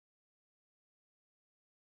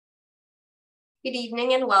Good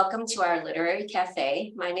evening and welcome to our Literary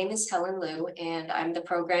Cafe. My name is Helen Liu and I'm the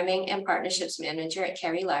Programming and Partnerships Manager at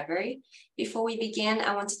Cary Library. Before we begin,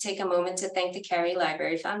 I want to take a moment to thank the Cary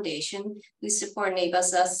Library Foundation, whose support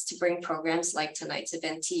enables us to bring programs like tonight's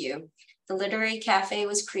event to you. The Literary Cafe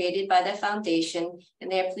was created by the foundation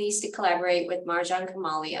and they are pleased to collaborate with Marjan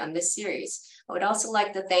Kamali on this series. I would also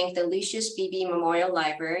like to thank the Lucius Beebe Memorial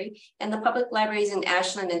Library and the public libraries in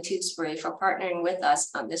Ashland and Tewksbury for partnering with us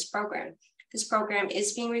on this program. This program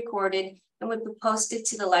is being recorded and will be posted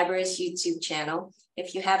to the library's YouTube channel.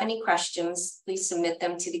 If you have any questions, please submit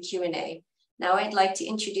them to the Q&A. Now I'd like to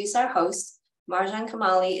introduce our host. Marjan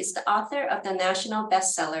Kamali is the author of the national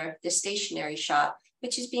bestseller, The Stationery Shop,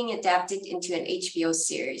 which is being adapted into an HBO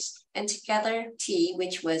series, and Together Tea,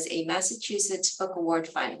 which was a Massachusetts Book Award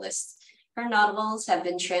finalist. Her novels have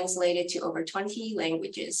been translated to over 20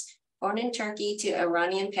 languages. Born in Turkey to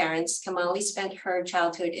Iranian parents, Kamali spent her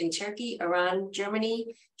childhood in Turkey, Iran,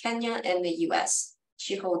 Germany, Kenya, and the US.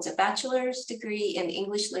 She holds a bachelor's degree in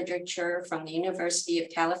English literature from the University of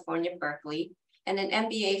California, Berkeley, and an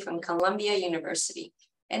MBA from Columbia University,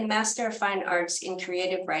 and Master of Fine Arts in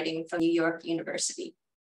Creative Writing from New York University.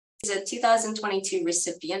 She's a 2022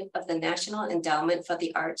 recipient of the National Endowment for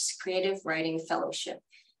the Arts Creative Writing Fellowship.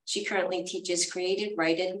 She currently teaches creative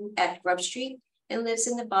writing at Grub Street and lives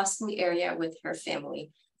in the Boston area with her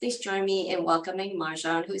family. Please join me in welcoming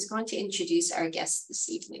Marjan, who is going to introduce our guest this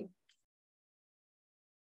evening.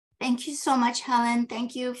 Thank you so much, Helen.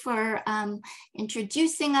 Thank you for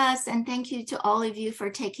introducing us, and thank you to all of you for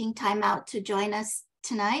taking time out to join us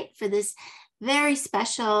tonight for this very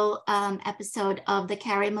special episode of the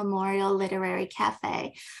Cary Memorial Literary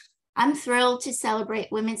Cafe. I'm thrilled to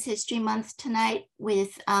celebrate Women's History Month tonight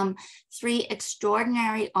with three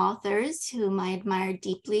extraordinary authors whom I admire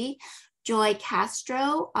deeply: Joy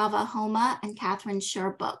Castro, Ava Homa, and Katherine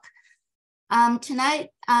Sherbrooke.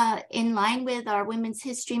 Tonight, in line with our Women's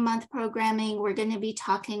History Month programming, we're going to be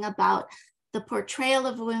talking about the portrayal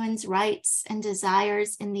of women's rights and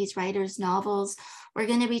desires in these writers' novels. We're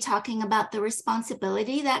going to be talking about the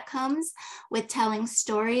responsibility that comes with telling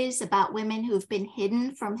stories about women who've been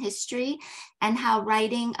hidden from history and how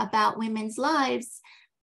writing about women's lives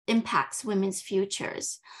impacts women's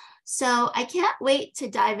futures. So I can't wait to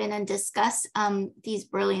dive in and discuss these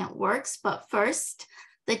brilliant works, but first,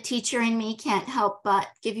 the teacher in me can't help but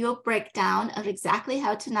give you a breakdown of exactly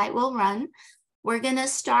how tonight will run. We're going to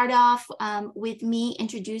start off with me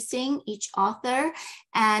introducing each author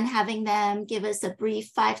and having them give us a brief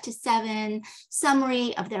 5 to 7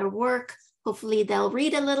 summary of their work. Hopefully they'll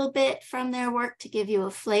read a little bit from their work to give you a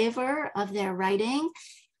flavor of their writing.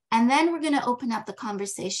 And then we're going to open up the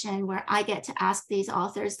conversation where I get to ask these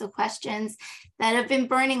authors the questions that have been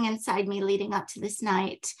burning inside me leading up to this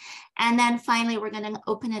night. And then finally, we're going to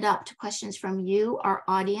open it up to questions from you, our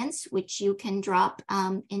audience, which you can drop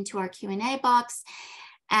into our Q&A box.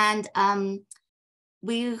 And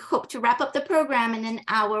we hope to wrap up the program in an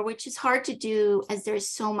hour, which is hard to do as there's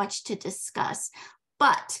so much to discuss.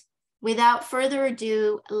 But without further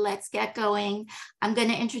ado, let's get going. I'm going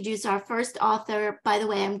to introduce our first author. By the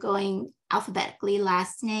way, I'm going alphabetically,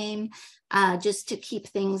 last name, just to keep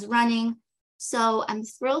things running. So I'm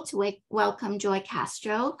thrilled to welcome Joy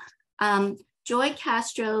Castro. Joy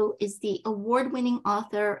Castro is the award-winning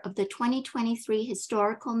author of the 2023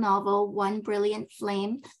 historical novel, One Brilliant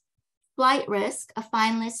Flame, Flight Risk, a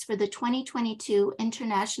finalist for the 2022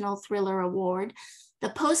 International Thriller Award, the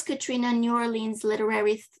post-Katrina New Orleans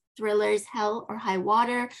literary thrillers Hell or High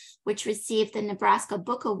Water, which received the Nebraska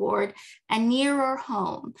Book Award, and Nearer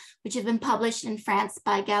Home, which have been published in France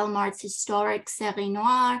by Gallimard's historic Série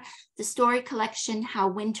Noire, the story collection How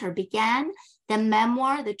Winter Began, the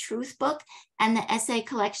memoir The Truth Book, and the essay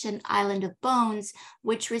collection Island of Bones,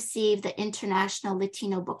 which received the International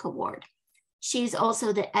Latino Book Award. She's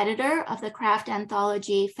also the editor of the craft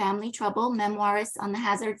anthology Family Trouble, Memoirs on the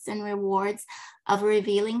Hazards and Rewards of a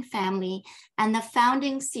Revealing Family, and the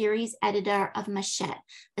founding series editor of Machette,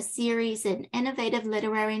 a series in innovative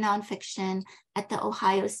literary nonfiction at the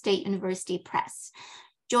Ohio State University Press.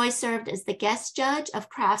 Joy served as the guest judge of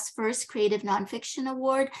Craft's first Creative Nonfiction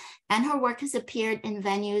Award, and her work has appeared in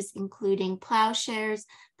venues including Plowshares,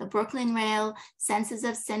 the Brooklyn Rail, Senses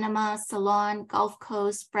of Cinema, Salon, Gulf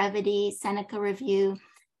Coast, Brevity, Seneca Review,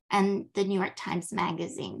 and the New York Times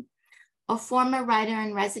Magazine. A former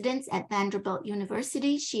writer-in-residence at Vanderbilt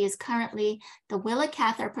University, she is currently the Willa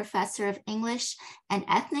Cather Professor of English and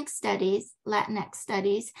Ethnic Studies, Latinx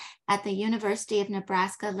Studies, at the University of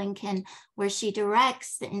Nebraska-Lincoln, where she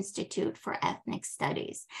directs the Institute for Ethnic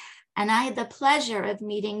Studies. And I had the pleasure of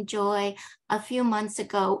meeting Joy a few months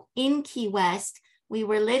ago in Key West, We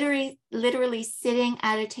were literally sitting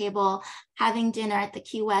at a table having dinner at the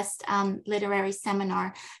Key West Literary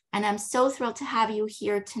Seminar. And I'm so thrilled to have you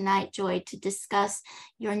here tonight, Joy, to discuss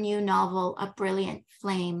your new novel, A Brilliant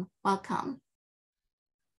Flame. Welcome.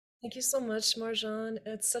 Thank you so much, Marjan.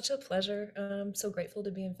 It's such a pleasure. I'm so grateful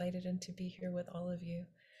to be invited and to be here with all of you.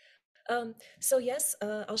 So yes,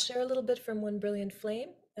 I'll share a little bit from One Brilliant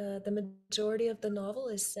Flame. The majority of the novel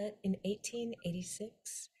is set in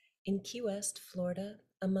 1886 in Key West, Florida,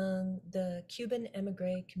 among the Cuban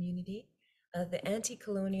emigre community, the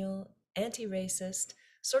anti-colonial, anti-racist,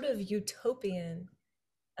 sort of utopian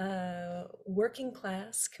working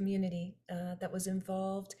class community that was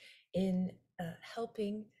involved in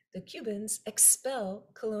helping the Cubans expel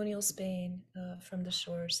colonial Spain from the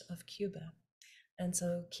shores of Cuba. And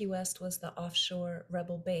so Key West was the offshore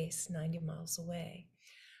rebel base 90 miles away.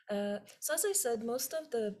 So as I said, most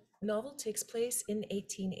of the novel takes place in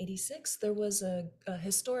 1886. There was a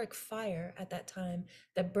historic fire at that time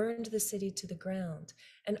that burned the city to the ground,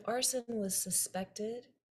 and arson was suspected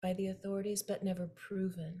by the authorities but never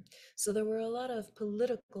proven. So there were a lot of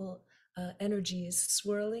political energies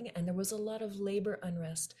swirling, and there was a lot of labor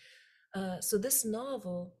unrest. So this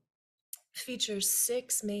novel features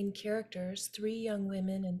 6 main characters, 3 young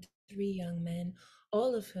women and 3 young men,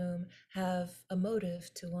 all of whom have a motive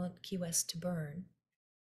to want Key West to burn.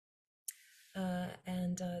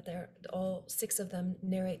 They're all 6 of them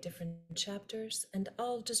narrate different chapters, and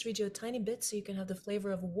I'll just read you a tiny bit so you can have the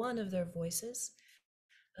flavor of one of their voices,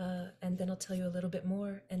 and then I'll tell you a little bit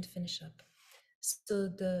more and finish up. So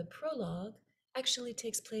the prologue actually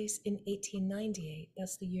takes place in 1898.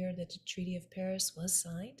 That's the year that the Treaty of Paris was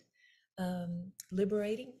signed,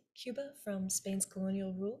 liberating Cuba from Spain's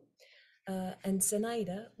colonial rule. And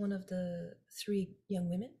Zenaida, one of the 3 young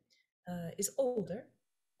women, is older,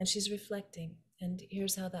 and she's reflecting. And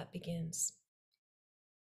here's how that begins.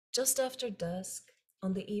 Just after dusk,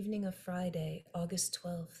 on the evening of Friday, August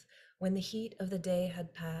 12th, when the heat of the day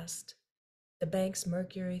had passed, the bank's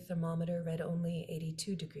mercury thermometer read only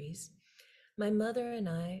 82 degrees, my mother and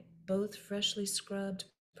I, both freshly scrubbed,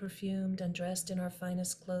 perfumed, and dressed in our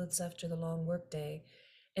finest clothes after the long workday,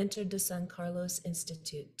 entered the San Carlos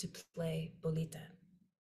Institute to play bolita.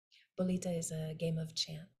 Bolita is a game of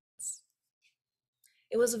chance.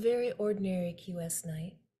 It was a very ordinary Key West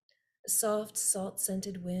night. A soft,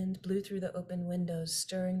 salt-scented wind blew through the open windows,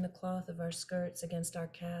 stirring the cloth of our skirts against our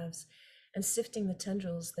calves and sifting the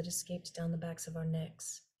tendrils that escaped down the backs of our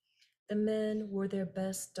necks. The men wore their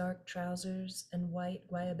best dark trousers and white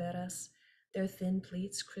guayaberas, their thin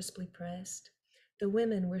pleats crisply pressed. The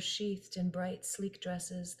women were sheathed in bright, sleek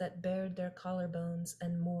dresses that bared their collarbones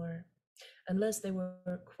and more, unless they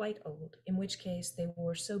were quite old, in which case they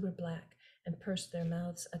wore sober black and pursed their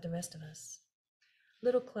mouths at the rest of us.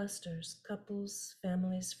 Little clusters, couples,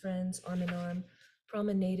 families, friends, arm in arm,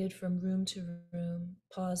 promenaded from room to room,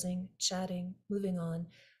 pausing, chatting, moving on,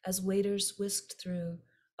 as waiters whisked through,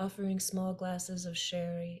 offering small glasses of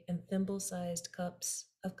sherry and thimble-sized cups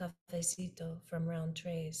of cafecito from round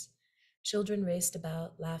trays. Children raced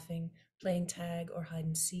about, laughing, playing tag or hide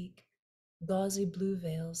and seek. Gauzy blue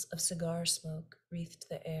veils of cigar smoke wreathed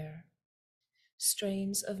the air.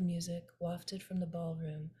 Strains of music wafted from the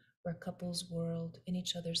ballroom where couples whirled in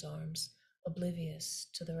each other's arms, oblivious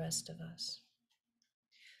to the rest of us.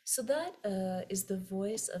 So that is the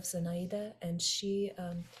voice of Zenaida, and she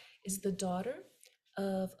is the daughter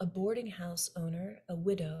of a boarding house owner, a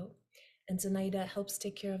widow, and Zenaida helps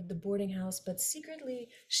take care of the boarding house, but secretly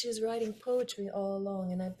she is writing poetry all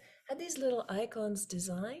along. And I've had these little icons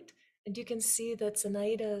designed, and you can see that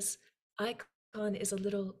Zenaida's icon is a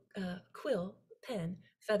little quill pen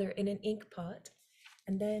feather in an ink pot.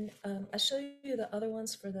 And then I'll show you the other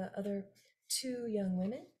ones for the other 2 young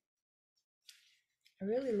women. I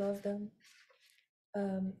really love them.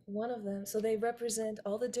 One of them, so they represent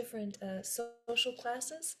all the different social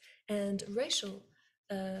classes and racial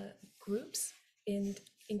groups in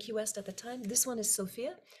Key West at the time. This one is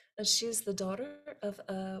Sophia. She's the daughter of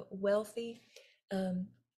a wealthy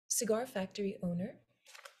cigar factory owner.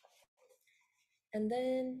 And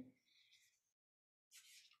then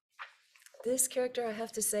this character, I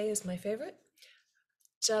have to say, is my favorite.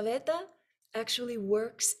 Chaveta actually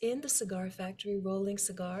works in the cigar factory rolling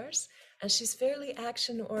cigars, and she's fairly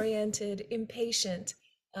action-oriented, impatient,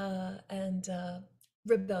 and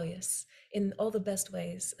rebellious in all the best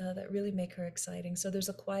ways that really make her exciting. So there's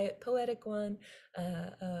a quiet, poetic one,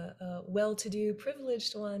 a well-to-do,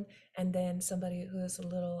 privileged one, and then somebody who is a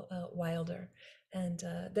little wilder. And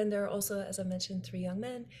then there are also, as I mentioned, 3 young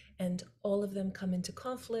men, and all of them come into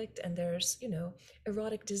conflict, and there's,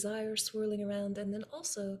 erotic desire swirling around, and then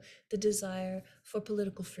also the desire for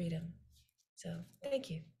political freedom. So thank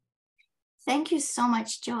you. Thank you so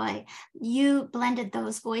much, Joy. You blended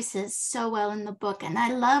those voices so well in the book, and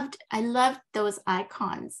I loved those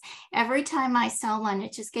icons. Every time I saw one,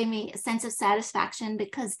 it just gave me a sense of satisfaction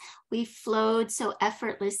because we flowed so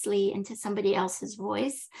effortlessly into somebody else's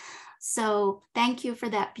voice. So thank you for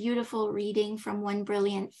that beautiful reading from One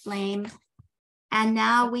Brilliant Flame. And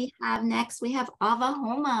now we have Ava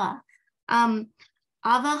Homa.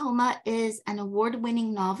 Ava Homa is an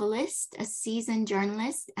award-winning novelist, a seasoned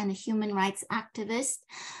journalist, and a human rights activist.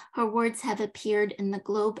 Her words have appeared in the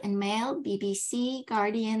Globe and Mail, BBC,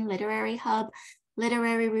 Guardian, Literary Hub,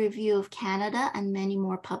 Literary Review of Canada, and many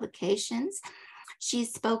more publications.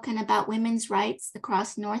 She's spoken about women's rights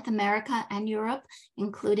across North America and Europe,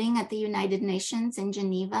 including at the United Nations in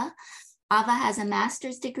Geneva. Ava has a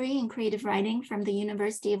master's degree in creative writing from the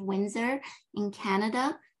University of Windsor in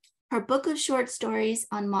Canada. Her book of short stories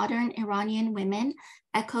on modern Iranian women,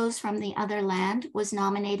 Echoes from the Other Land, was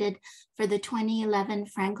nominated for the 2011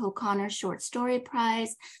 Frank O'Connor Short Story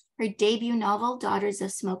Prize. Her debut novel, Daughters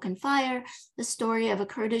of Smoke and Fire, the story of a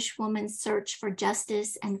Kurdish woman's search for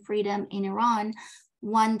justice and freedom in Iran,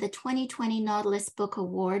 won the 2020 Nautilus Book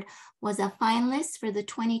Award, was a finalist for the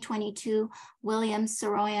 2022 William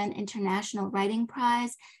Saroyan International Writing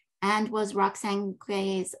Prize, and was Roxane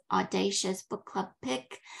Gray's Audacious Book Club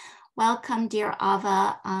pick. Welcome, dear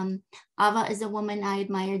Ava. Ava is a woman I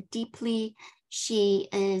admire deeply. She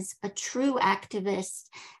is a true activist.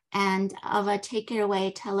 And Ava, take it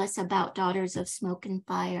away. Tell us about Daughters of Smoke and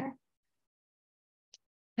Fire.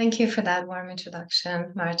 Thank you for that warm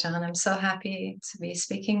introduction, Marjan. I'm so happy to be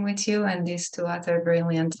speaking with you and these 2 other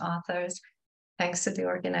brilliant authors. Thanks to the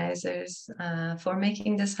organizers for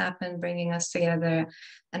making this happen, bringing us together.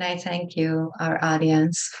 And I thank you, our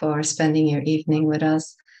audience, for spending your evening with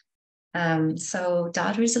us. So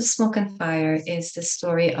Daughters of Smoke and Fire is the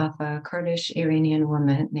story of a Kurdish Iranian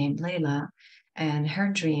woman named Layla, and her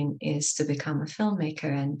dream is to become a filmmaker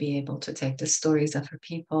and be able to take the stories of her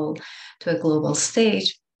people to a global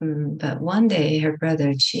stage. But one day her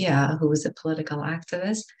brother Chia, who is a political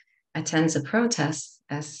activist, attends a protest,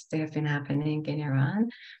 as they have been happening in Iran,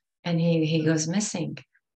 and he goes missing.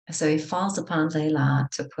 So he falls upon Layla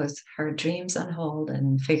to put her dreams on hold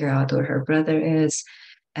and figure out where her brother is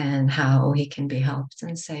and how he can be helped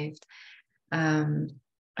and saved.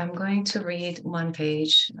 I'm going to read one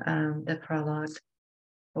page, the prologue,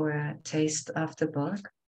 for a taste of the book.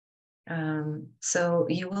 So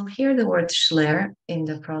you will hear the word shler in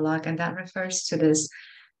the prologue, and that refers to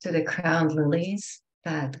the crowned lilies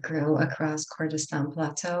that grow across Kurdistan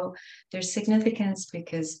Plateau. Their significance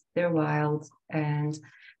because they're wild and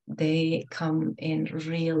they come in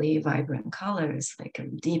really vibrant colors, like a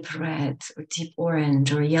deep red or deep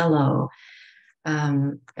orange or yellow.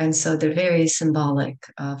 And so they're very symbolic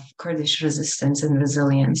of Kurdish resistance and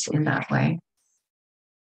resilience in that way.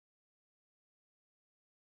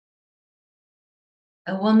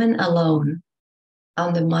 A woman alone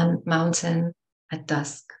on the mountain at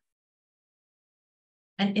dusk.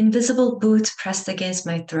 An invisible boot pressed against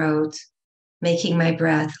my throat, making my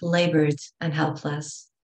breath labored and helpless.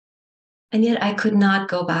 And yet I could not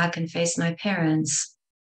go back and face my parents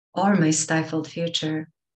or my stifled future.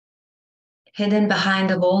 Hidden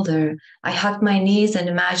behind a boulder, I hugged my knees and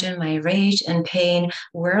imagined my rage and pain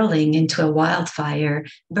whirling into a wildfire,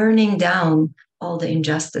 burning down all the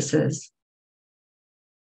injustices.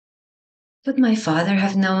 Could my father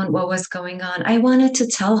have known what was going on? I wanted to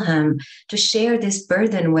tell him, to share this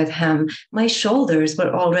burden with him. My shoulders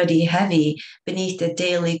were already heavy beneath the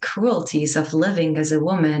daily cruelties of living as a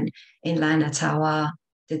woman in Lanatawa,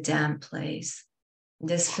 the damn place.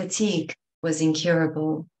 This fatigue was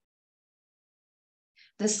incurable.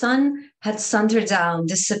 The sun had sundered down,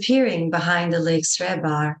 disappearing behind the lake's red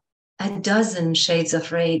bar. A dozen shades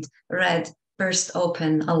of red burst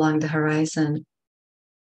open along the horizon.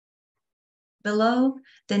 Below,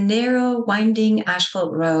 the narrow, winding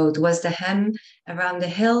asphalt road was the hem around the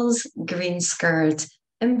hill's green skirt,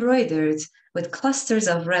 embroidered with clusters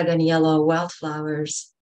of red and yellow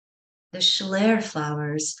wildflowers. The shler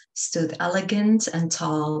flowers stood elegant and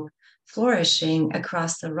tall, flourishing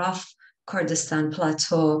across the rough Kurdistan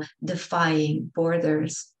plateau, defying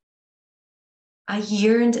borders. I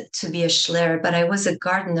yearned to be a shler, but I was a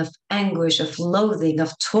garden of anguish, of loathing,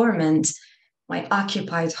 of torment. My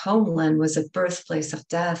occupied homeland was a birthplace of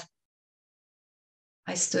death.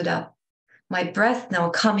 I stood up, my breath now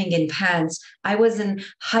coming in pants. I wasn't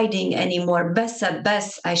hiding anymore. Bessa,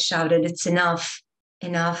 Bess, I shouted, it's enough,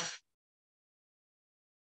 enough.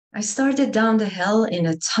 I started down the hill in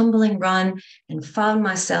a tumbling run and found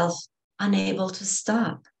myself unable to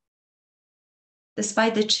stop.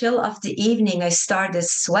 Despite the chill of the evening, I started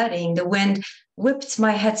sweating. The wind whipped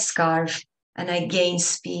my headscarf and I gained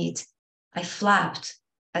speed. I flapped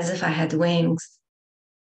as if I had wings.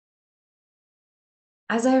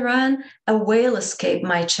 As I ran, a wail escaped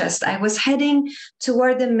my chest. I was heading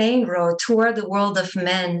toward the main road, toward the world of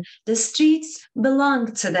men. The streets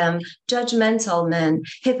belonged to them, judgmental men,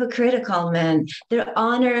 hypocritical men, their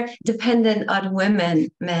honor dependent on women,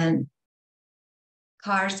 men.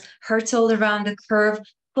 Cars hurtled around the curve,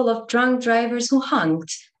 full of drunk drivers who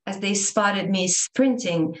honked as they spotted me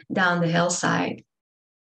sprinting down the hillside.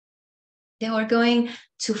 They were going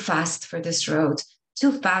too fast for this road,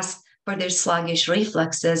 too fast for their sluggish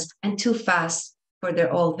reflexes, and too fast for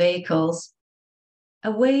their old vehicles. A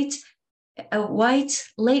white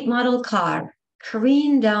late model car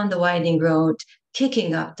careened down the winding road,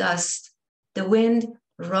 kicking up dust. The wind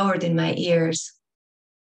roared in my ears.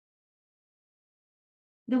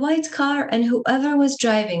 The white car and whoever was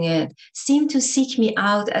driving it seemed to seek me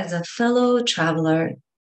out as a fellow traveler.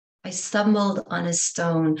 I stumbled on a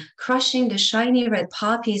stone, crushing the shiny red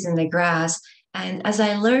poppies in the grass, and as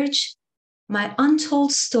I lurched, my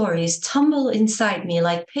untold stories tumbled inside me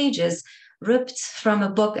like pages ripped from a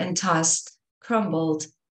book and tossed, crumbled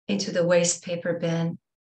into the waste paper bin.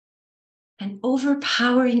 An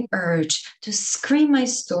overpowering urge to scream my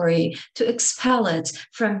story, to expel it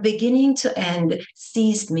from beginning to end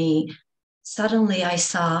seized me. Suddenly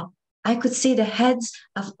I could see the heads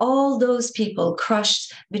of all those people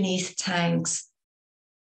crushed beneath tanks.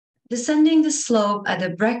 Descending the slope at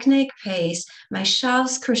a breakneck pace, my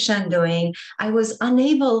shouts crescendoing, I was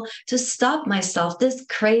unable to stop myself, this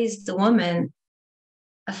crazed woman.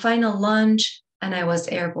 A final lunge, and I was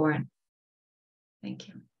airborne. Thank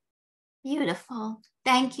you. Beautiful.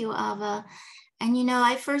 Thank you, Ava. And you know,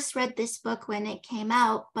 I first read this book when it came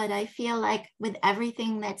out, but I feel like with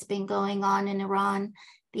everything that's been going on in Iran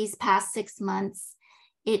these past 6 months,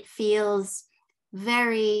 it feels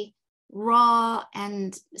very raw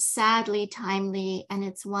and sadly timely. And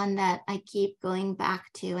it's one that I keep going back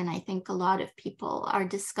to. And I think a lot of people are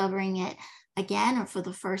discovering it again or for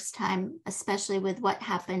the first time, especially with what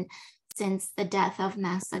happened since the death of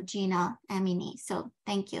Mahsa Jina Amini. So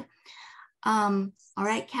thank you. All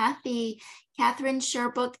right, Katherine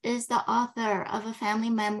Sherbrooke is the author of a family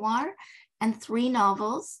memoir and 3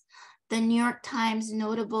 novels. The New York Times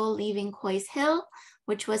notable Leaving COY'S HILL,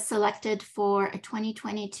 which was selected for a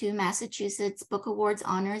 2022 Massachusetts Book Awards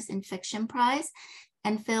Honors in Fiction Prize,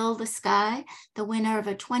 and Fill the Sky, the winner of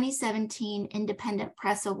a 2017 Independent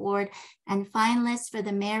Press Award and finalist for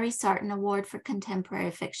the Mary Sarton Award for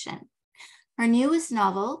Contemporary Fiction. Her newest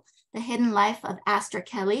novel, The Hidden Life of Aster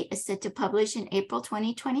Kelly, is set to publish in April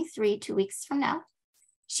 2023, 2 weeks from now.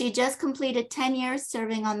 She just completed 10 years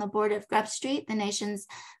serving on the board of Grub Street, the nation's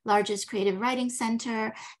largest creative writing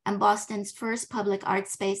center and Boston's first public art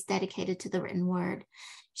space dedicated to the written word.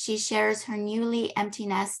 She shares her newly empty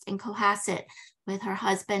nest in Cohasset with her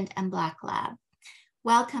husband and Black Lab.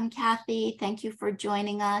 Welcome, Kathy. Thank you for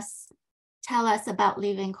joining us. Tell us about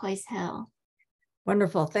Leaving COY'S HILL.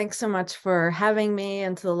 Wonderful. Thanks so much for having me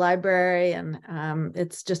into the library. And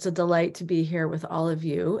it's just a delight to be here with all of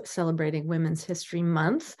you celebrating Women's History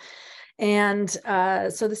Month. And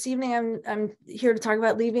so this evening, I'm here to talk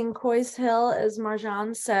about Leaving COY'S HILL, as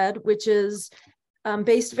Marjan said, which is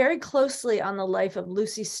based very closely on the life of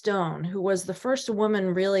Lucy Stone, who was the first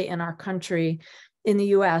woman really in our country in the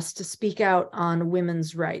US to speak out on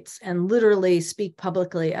women's rights and literally speak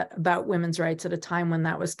publicly about women's rights at a time when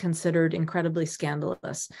that was considered incredibly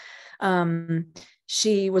scandalous.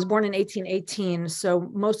 She was born in 1818,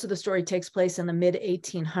 so most of the story takes place in the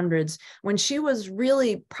mid-1800s, when she was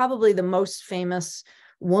really probably the most famous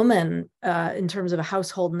woman in terms of a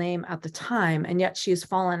household name at the time, and yet she has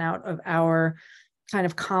fallen out of our kind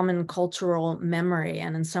of common cultural memory,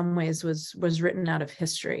 and in some ways was written out of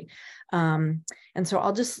history. And so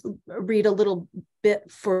I'll just read a little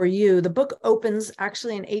bit for you. The book opens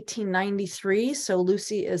actually in 1893. So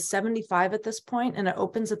Lucy is 75 at this point, and it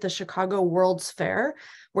opens at the Chicago World's Fair,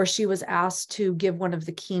 where she was asked to give one of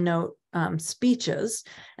the keynote speeches.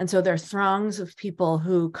 And so there are throngs of people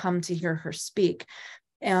who come to hear her speak.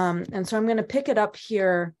 And so I'm going to pick it up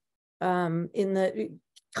here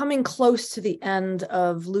coming close to the end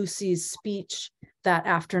of Lucy's speech that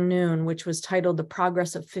afternoon, which was titled The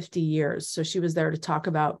Progress of 50 Years. So she was there to talk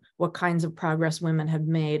about what kinds of progress women had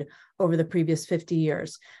made over the previous 50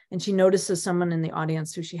 years, and she notices someone in the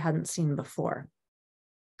audience who she hadn't seen before.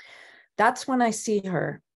 That's when I see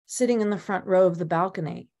her sitting in the front row of the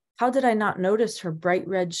balcony. How did I not notice her bright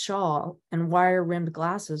red shawl and wire-rimmed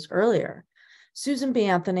glasses earlier? Susan B.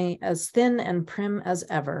 Anthony, as thin and prim as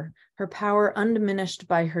ever, her power undiminished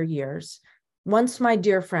by her years. Once my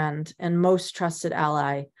dear friend and most trusted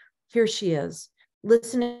ally, here she is,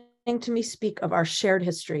 listening to me speak of our shared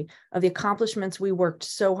history, of the accomplishments we worked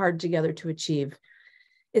so hard together to achieve.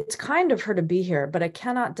 It's kind of her to be here, but I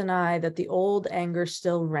cannot deny that the old anger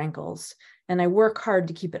still rankles, and I work hard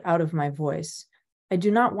to keep it out of my voice. I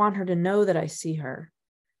do not want her to know that I see her.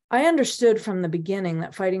 I understood from the beginning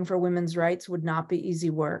that fighting for women's rights would not be easy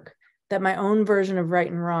work, that my own version of right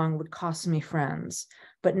and wrong would cost me friends,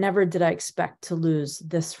 but never did I expect to lose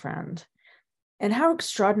this friend. And how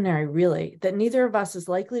extraordinary, really, that neither of us is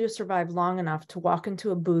likely to survive long enough to walk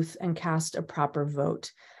into a booth and cast a proper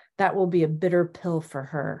vote. That will be a bitter pill for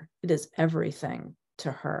her. It is everything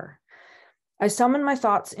to her. I summon my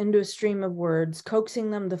thoughts into a stream of words,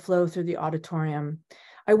 coaxing them to flow through the auditorium.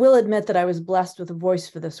 I will admit that I was blessed with a voice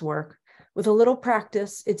for this work. With a little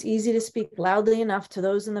practice, it's easy to speak loudly enough to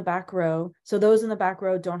those in the back row, so those in the back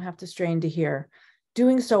row don't have to strain to hear.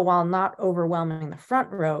 Doing so while not overwhelming the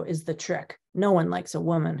front row is the trick. No one likes a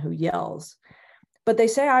woman who yells. But they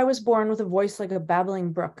say I was born with a voice like a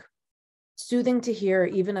babbling brook, soothing to hear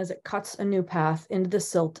even as it cuts a new path into the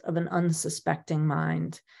silt of an unsuspecting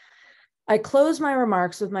mind. I close my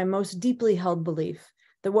remarks with my most deeply held belief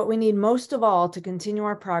that what we need most of all to continue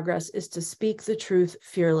our progress is to speak the truth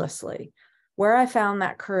fearlessly. Where I found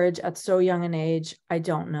that courage at so young an age, I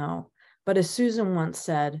don't know. But as Susan once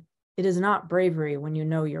said, it is not bravery when you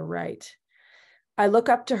know you're right. I look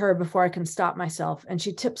up to her before I can stop myself, and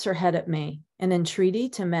she tips her head at me, an entreaty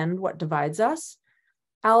to mend what divides us.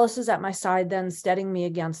 Alice is at my side then, steadying me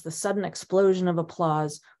against the sudden explosion of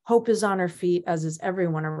applause. Hope is on her feet, as is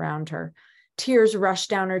everyone around her. Tears rush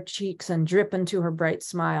down her cheeks and drip into her bright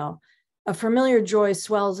smile. A familiar joy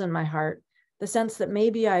swells in my heart, the sense that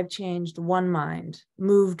maybe I've changed one mind,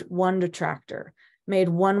 moved one detractor, made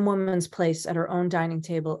one woman's place at her own dining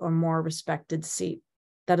table a more respected seat.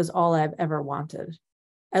 That is all I've ever wanted.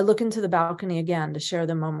 I look into the balcony again to share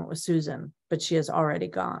the moment with Susan, but she has already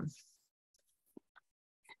gone.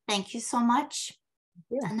 Thank you so much.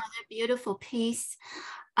 Yeah. Another beautiful piece.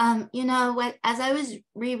 As I was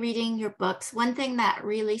rereading your books, one thing that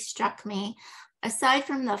really struck me, aside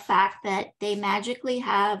from the fact that they magically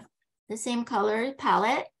have the same color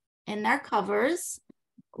palette in their covers,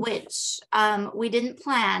 which we didn't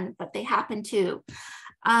plan, but they happen to.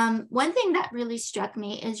 One thing that really struck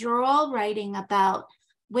me is you're all writing about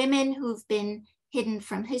women who've been hidden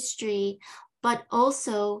from history, but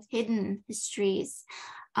also hidden histories.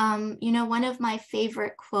 One of my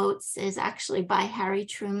favorite quotes is actually by Harry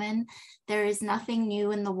Truman. There is nothing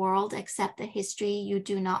new in the world except the history you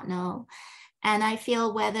do not know. And I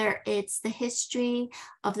feel whether it's the history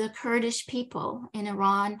of the Kurdish people in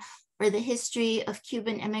Iran, or the history of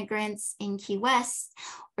Cuban immigrants in Key West,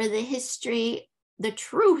 or the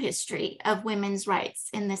true history of women's rights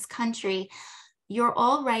in this country, you're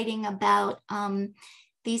all writing about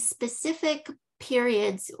these specific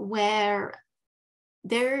periods where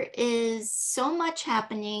there is so much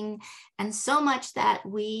happening and so much that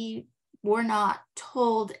we were not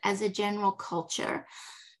told as a general culture.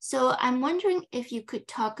 So I'm wondering if you could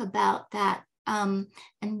talk about that and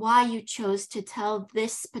why you chose to tell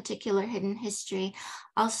this particular hidden history.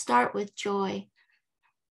 I'll start with Joy.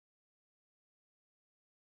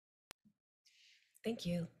 Thank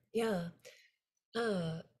you. Yeah.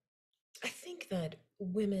 I think that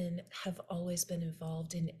women have always been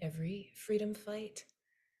involved in every freedom fight.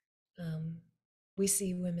 We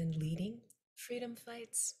see women leading freedom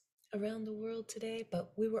fights around the world today,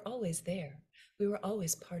 but we were always there. We were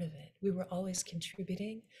always part of it. We were always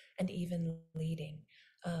contributing and even leading.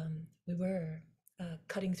 We were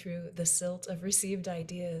cutting through the silt of received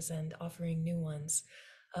ideas and offering new ones.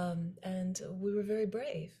 And we were very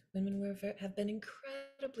brave. Women have been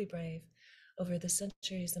incredibly brave over the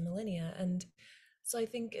centuries and millennia. And so I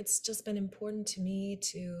think it's just been important to me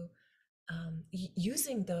to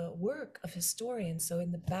using the work of historians. So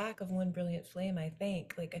in the back of One Brilliant Flame, I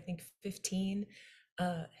think 15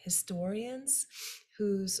 historians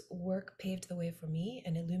whose work paved the way for me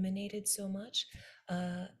and illuminated so much.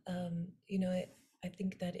 I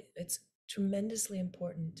think that it's tremendously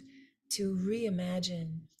important to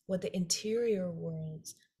reimagine what the interior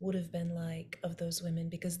worlds would have been like of those women,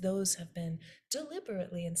 because those have been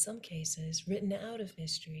deliberately, in some cases, written out of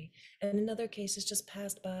history, and in other cases just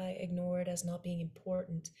passed by, ignored as not being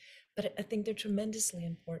important. but I think they're tremendously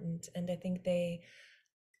important, and I think they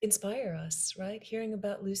inspire us, right? Hearing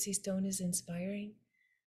about Lucy Stone is inspiring.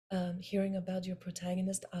 Hearing about your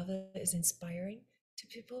protagonist, Ava, is inspiring to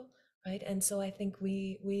people, right? And so I think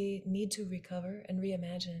we need to recover and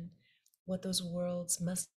reimagine what those worlds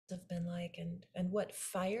must have been like, and what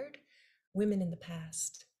fired women in the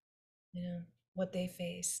past, what they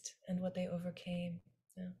faced and what they overcame.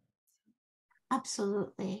 Yeah.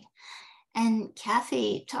 Absolutely. And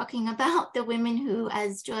Kathy, talking about the women who,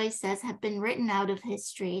 as Joy says, have been written out of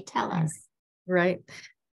history, tell us. Right.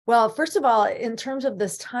 Well, first of all, in terms of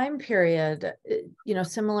this time period,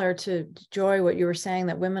 similar to Joy, what you were saying,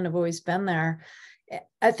 that women have always been there.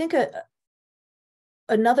 I think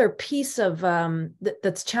another piece of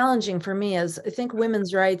that's challenging for me is, I think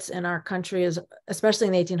women's rights in our country is, especially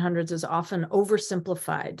in the 1800s, is often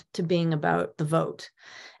oversimplified to being about the vote.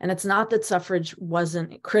 And it's not that suffrage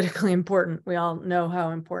wasn't critically important. We all know how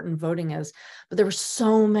important voting is, but there were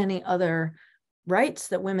so many other rights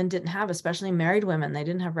that women didn't have, especially married women. They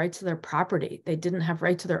didn't have right to their property. They didn't have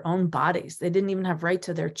right to their own bodies. They didn't even have right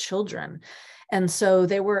to their children. And so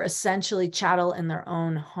they were essentially chattel in their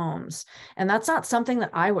own homes. And that's not something that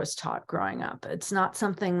I was taught growing up. It's not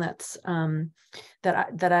something that's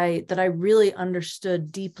that I really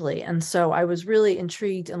understood deeply. And so I was really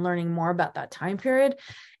intrigued in learning more about that time period.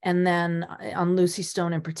 And then on Lucy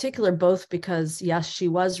Stone in particular, both because, yes, she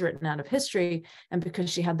was written out of history, and because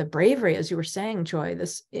she had the bravery, as you were saying, Joy,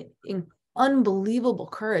 this unbelievable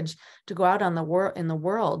courage to go out in the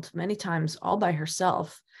world, many times all by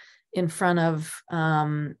herself, in front of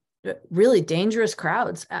really dangerous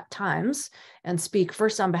crowds at times, and speak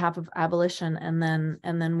first on behalf of abolition and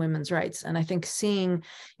then women's rights. And I think seeing,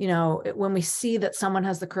 when we see that someone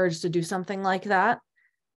has the courage to do something like that,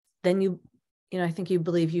 then I think you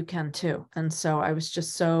believe you can too. And so I was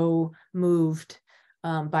just so moved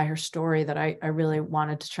by her story that I really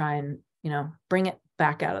wanted to try and, bring it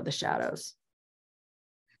back out of the shadows.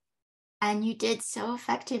 And you did so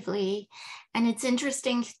effectively. And it's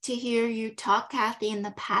interesting to hear you talk, Kathy, in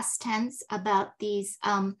the past tense about these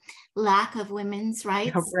lack of women's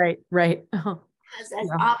rights. Yeah, right. As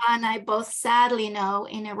Ava and I both sadly know,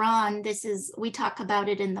 in Iran, we talk about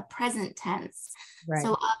it in the present tense. Right.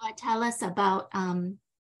 So Ava, tell us about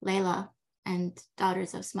Layla and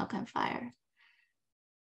Daughters of Smoke and Fire.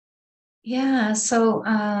 Yeah, so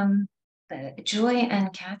Joy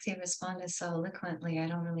and Kathy responded so eloquently. I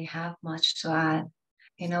don't really have much to add.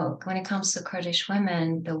 When it comes to Kurdish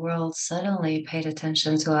women, the world suddenly paid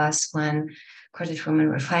attention to us when Kurdish women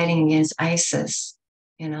were fighting against ISIS.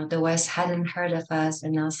 The West hadn't heard of us,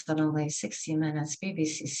 and now suddenly 60 Minutes,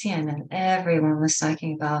 BBC, CNN, everyone was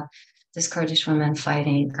talking about this Kurdish woman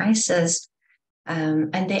fighting ISIS.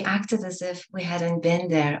 And they acted as if we hadn't been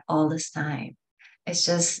there all this time. It's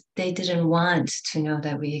just they didn't want to know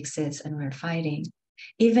that we exist and we're fighting.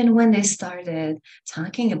 Even when they started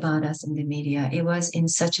talking about us in the media, it was in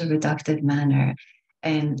such a reductive manner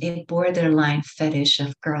and a borderline fetish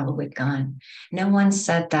of girl with gun. No one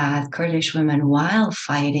said that Kurdish women, while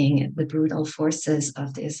fighting the brutal forces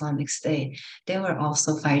of the Islamic State, they were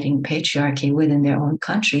also fighting patriarchy within their own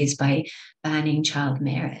countries by banning child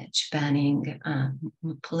marriage, banning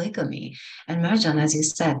polygamy. And Marjan, as you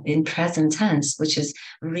said, in present tense, which is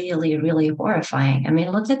really, really horrifying. I mean,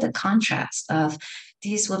 look at the contrast of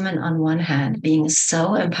these women on one hand being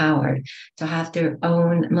so empowered to have their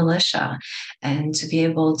own militia and to be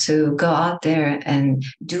able to go out there and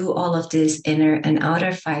do all of these inner and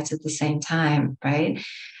outer fights at the same time, right?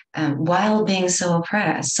 While being so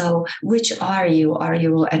oppressed. So which are you? Are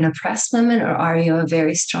you an oppressed woman, or are you a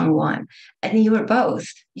very strong one? And you are both.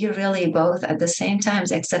 You're really both at the same time,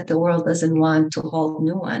 except the world doesn't want to hold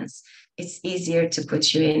new ones. It's easier to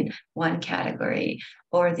put you in one category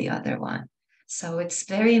or the other one. So it's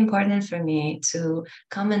very important for me to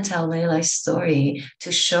come and tell Layla's story to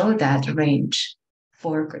show that range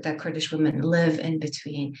for that Kurdish women live in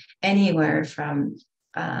between, anywhere from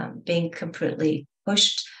being completely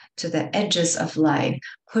pushed to the edges of life,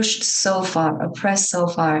 pushed so far, oppressed so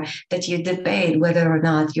far that you debate whether or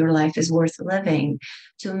not your life is worth living,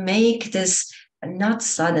 to make this not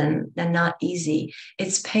sudden and not easy.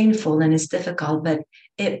 It's painful and it's difficult, but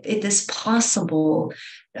it is possible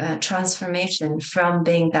transformation from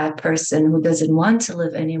being that person who doesn't want to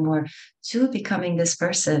live anymore to becoming this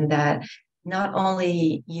person that not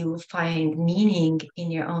only you find meaning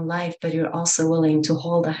in your own life, but you're also willing to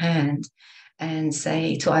hold a hand and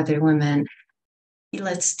say to other women,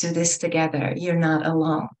 let's do this together. You're not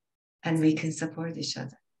alone, and we can support each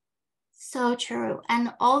other. So true.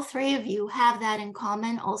 And all three of you have that in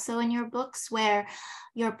common also in your books, where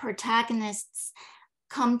your protagonists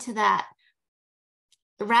come to that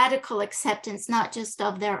radical acceptance, not just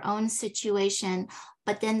of their own situation,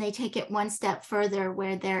 but then they take it one step further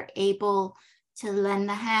where they're able to lend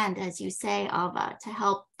the hand, as you say, Ava, to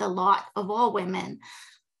help the lot of all women.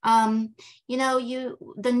 You know,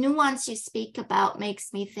 the nuance you speak about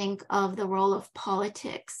makes me think of the role of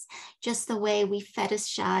politics, just the way we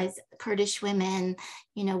fetishize Kurdish women.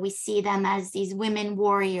 You know, we see them as these women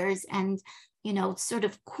warriors and, you know, sort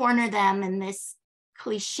of corner them in this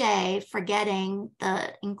cliche, forgetting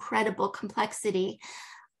the incredible complexity.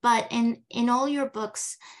 But in all your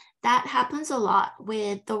books, that happens a lot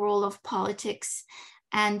with the role of politics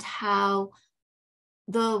and how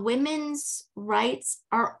the women's rights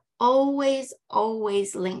are always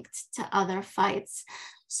linked to other fights.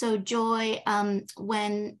 So Joy,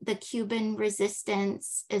 when the Cuban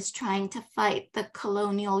resistance is trying to fight the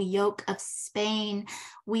colonial yoke of Spain,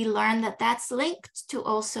 we learn that that's linked to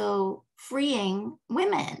also freeing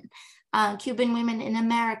women, Cuban women in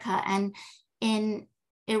America. And in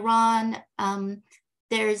Iran,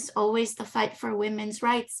 there's always the fight for women's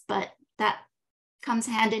rights, but that comes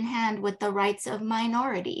hand in hand with the rights of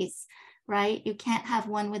minorities, right? You can't have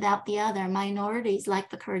one without the other. Minorities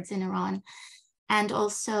like the Kurds in Iran. And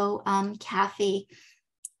also, Kathy,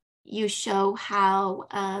 you show how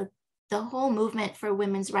the whole movement for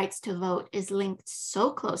women's rights to vote is linked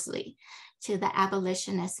so closely to the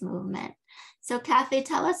abolitionist movement. So Kathy,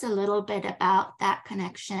 tell us a little bit about that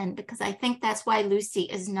connection, because I think that's why Lucy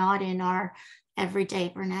is not in our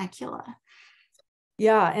everyday vernacular.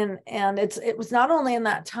 Yeah, and it was not only in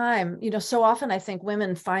that time, you know, so often I think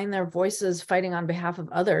women find their voices fighting on behalf of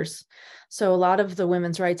others. So a lot of the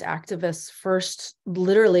women's rights activists first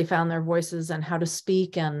literally found their voices and how to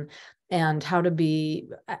speak and how to be,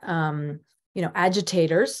 you know,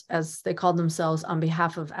 agitators, as they called themselves, on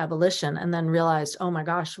behalf of abolition, and then realized, oh my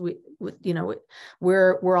gosh,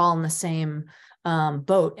 we're all in the same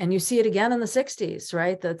boat. And you see it again in the 60s,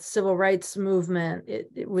 right? The civil rights movement,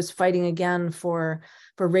 it was fighting again for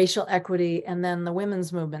racial equity, and then the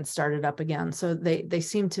women's movement started up again. So they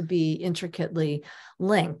seem to be intricately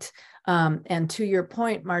linked. And to your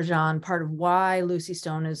point, Marjan, part of why Lucy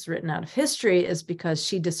Stone is written out of history is because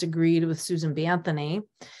she disagreed with Susan B. Anthony.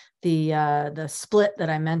 The split that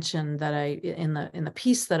I mentioned that in the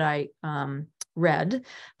piece that I read,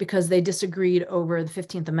 because they disagreed over the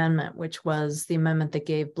 15th Amendment, which was the amendment that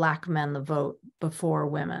gave Black men the vote before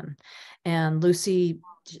women. And Lucy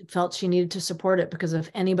felt she needed to support it because if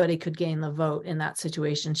anybody could gain the vote in that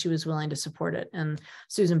situation, she was willing to support it. And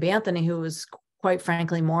Susan B. Anthony, who was quite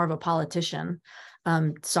frankly more of a politician,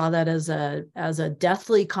 saw that as a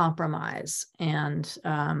deathly compromise and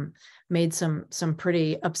made some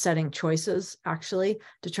pretty upsetting choices, actually,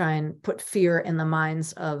 to try and put fear in the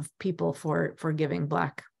minds of people for giving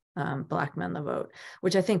Black men the vote,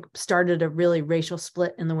 which I think started a really racial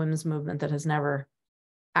split in the women's movement that has never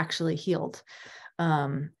actually healed.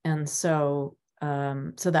 And so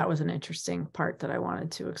that was an interesting part that I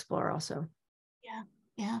wanted to explore also.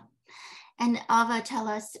 Yeah. And Ava, tell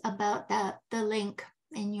us about the link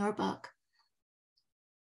in your book.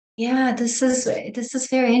 Yeah, this is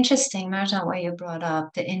very interesting, Marjan, what you brought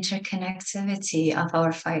up, the interconnectivity of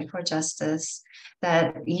our fight for justice,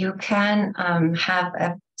 that you can have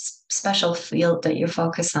a special field that you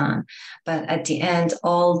focus on, but at the end,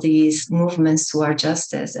 all these movements toward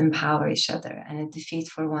justice empower each other, and a defeat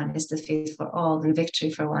for one is defeat for all, and victory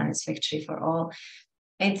for one is victory for all.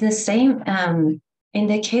 It's the same in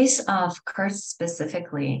the case of Kurds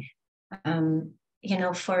specifically. You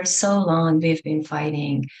know, for so long, we've been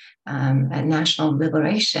fighting a national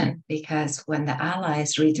liberation, because when the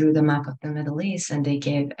Allies redrew the map of the Middle East and they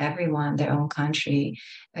gave everyone their own country,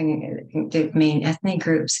 the main ethnic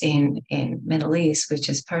groups in Middle East, which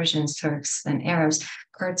is Persians, Turks, and Arabs,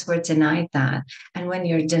 Kurds were denied that. And when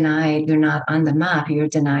you're denied, you're not on the map, you're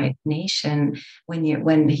denied nation.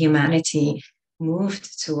 When humanity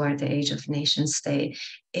moved toward the age of nation state,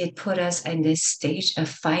 it put us in this stage of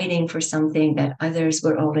fighting for something that others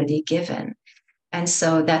were already given. And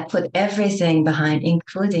so that put everything behind,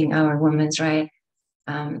 including our women's right.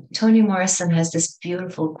 Toni Morrison has this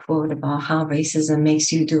beautiful quote about how racism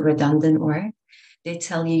makes you do redundant work. They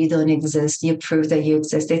tell you don't exist, you prove that you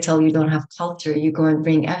exist. They tell you don't have culture, you go and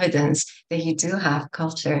bring evidence that you do have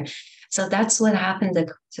culture. So that's what happened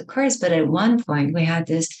to Kurds. But at one point, we had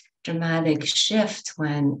this dramatic shift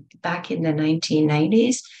when, back in the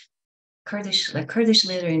 1990s, Kurdish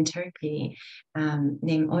leader in Turkey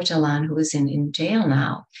named Öcalan, who is in jail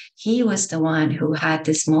now, he was the one who had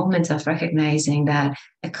this moment of recognizing that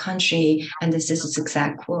a country, and this is his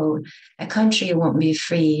exact quote, a country won't be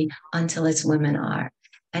free until its women are.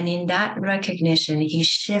 And in that recognition, he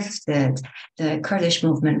shifted the Kurdish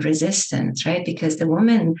movement resistance, right? Because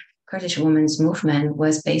the Kurdish women's movement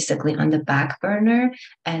was basically on the back burner,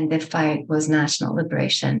 and the fight was national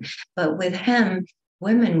liberation. But with him,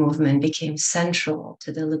 women movement became central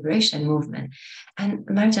to the liberation movement. And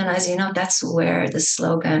Marjan, as you know, that's where the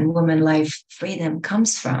slogan "Woman, Life, Freedom"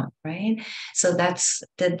 comes from, right? So that's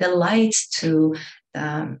the light to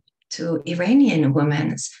Iranian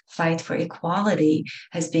women's fight for equality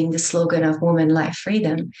as being the slogan of Woman, Life,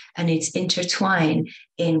 Freedom. And it's intertwined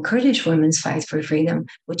in Kurdish women's fight for freedom,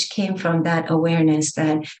 which came from that awareness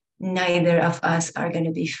that neither of us are going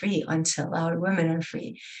to be free until our women are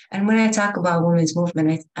free. And when I talk about women's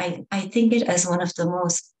movement, I think it as one of the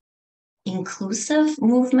most inclusive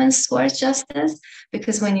movements towards justice,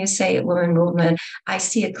 because when you say women movement, I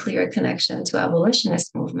see a clear connection to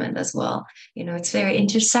abolitionist movement as well. It's very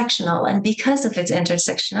intersectional, and because of its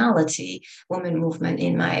intersectionality, women movement,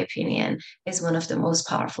 in my opinion, is one of the most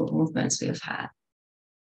powerful movements we've had.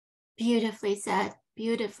 Beautifully said,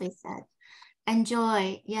 beautifully said. And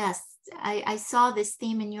Joy, yes, I saw this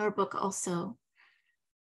theme in your book also.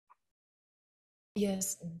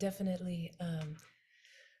 Yes, definitely.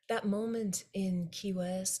 That moment in Key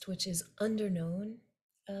West, which is underknown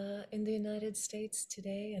in the United States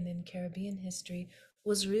today and in Caribbean history,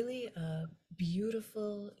 was really a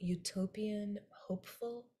beautiful, utopian,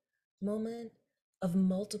 hopeful moment of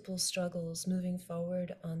multiple struggles moving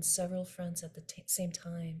forward on several fronts at the same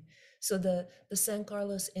time. So the San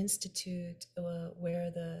Carlos Institute,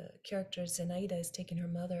 where the character Zenaida is taking her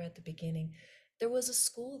mother at the beginning, there was a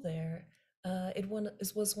school there. It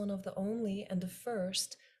was one of the only and the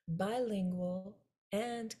first bilingual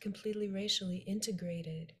and completely racially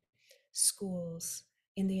integrated schools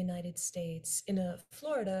in the United States, in a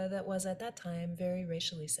Florida that was at that time very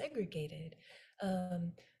racially segregated.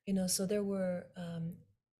 So there were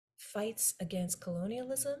fights against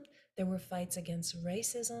colonialism, there were fights against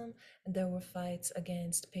racism, and there were fights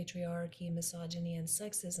against patriarchy, misogyny, and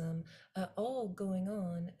sexism, all going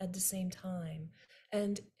on at the same time.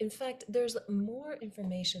 And in fact, there's more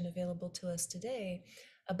information available to us today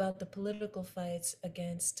about the political fights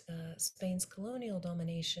against Spain's colonial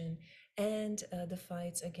domination and the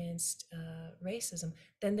fights against racism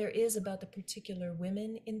than there is about the particular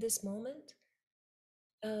women in this moment.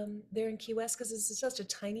 There in Key West, because it's such a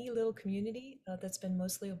tiny little community that's been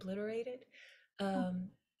mostly obliterated.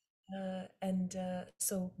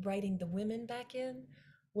 So writing the women back in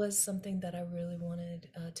was something that I really wanted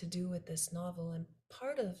to do with this novel. And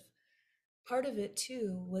part of it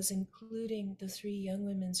too was including the three young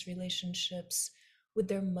women's relationships with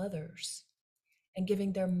their mothers and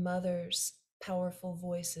giving their mothers powerful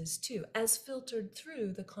voices too, as filtered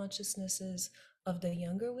through the consciousnesses of the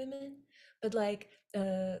younger women. But like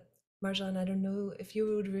Marjan, I don't know if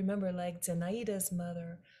you would remember, like Zenaida's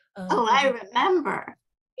mother. I remember.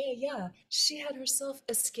 Yeah, she had herself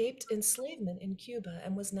escaped enslavement in Cuba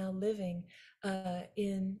and was now living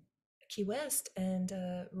in Key West and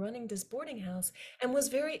running this boarding house, and was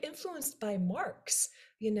very influenced by Marx,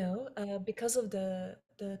 because of the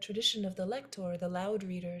tradition of the lector, the loud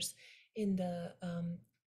readers in the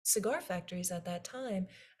cigar factories at that time.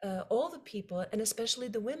 All the people, and especially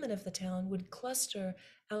the women of the town, would cluster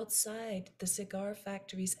outside the cigar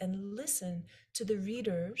factories and listen to the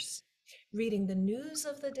readers reading the news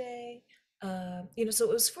of the day. So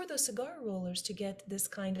it was for the cigar rollers to get this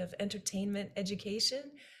kind of entertainment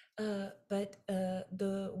education. But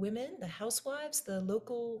the women, the housewives, the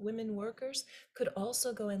local women workers could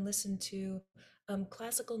also go and listen to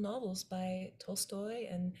classical novels by Tolstoy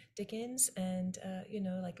and Dickens and,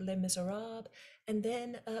 like Les Miserables, and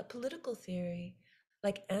then political theory,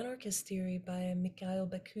 like anarchist theory by Mikhail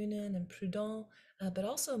Bakunin and Proudhon, but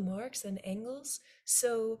also Marx and Engels.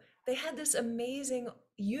 So they had this amazing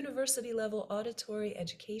university level auditory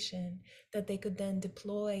education that they could then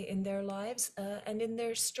deploy in their lives and in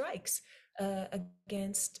their strikes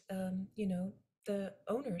against, the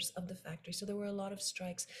owners of the factory. So there were a lot of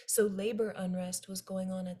strikes. So labor unrest was going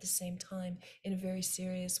on at the same time in a very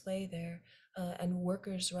serious way there, and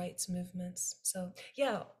workers' rights movements. So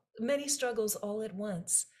yeah, many struggles all at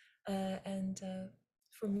once. And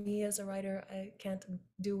for me as a writer, I can't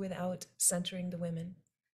do without centering the women.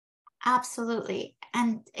 Absolutely.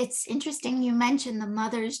 And it's interesting you mentioned the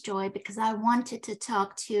mother's joy, because I wanted to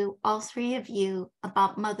talk to all three of you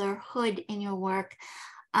about motherhood in your work.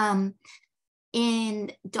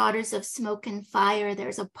 In Daughters of Smoke and Fire,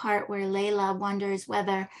 there's a part where Layla wonders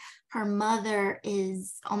whether her mother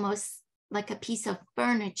is almost like a piece of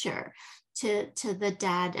furniture to the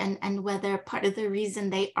dad, and whether part of the reason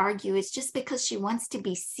they argue is just because she wants to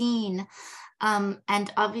be seen.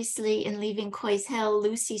 And obviously in Leaving COY'S HILL,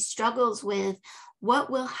 Lucy struggles with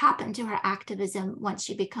what will happen to her activism once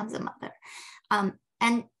she becomes a mother. And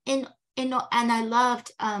I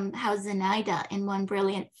loved how Zenaida, in one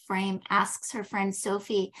brilliant frame, asks her friend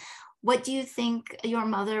Sophie, what do you think your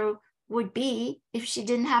mother would be if she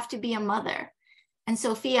didn't have to be a mother? And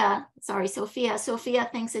Sophia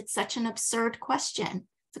thinks it's such an absurd question.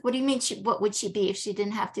 It's like, what do you mean, what would she be if she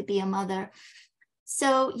didn't have to be a mother?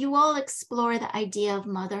 So you all explore the idea of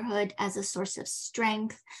motherhood as a source of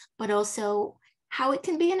strength, but also how it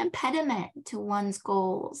can be an impediment to one's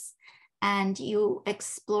goals. And you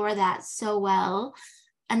explore that so well.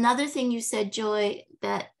 Another thing you said, Joy,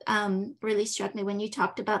 that really struck me when you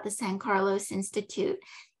talked about the San Carlos Institute,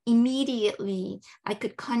 immediately I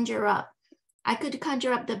could conjure up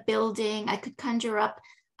the building. I could conjure up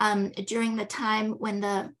during the time when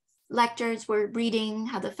the lectors were reading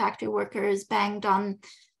how the factory workers banged on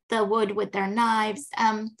the wood with their knives.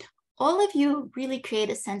 All of you really create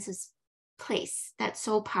a sense of place that's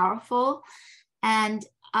so powerful. And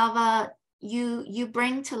Ava, you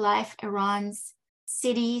bring to life Iran's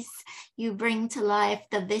cities. You bring to life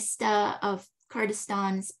the vista of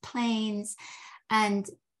Kurdistan's plains, and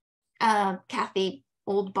Kathy,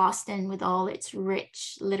 Old Boston with all its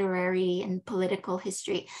rich literary and political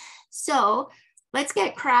history. So let's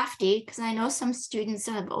get crafty, because I know some students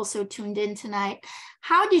have also tuned in tonight.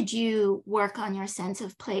 How did you work on your sense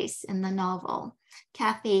of place in the novel?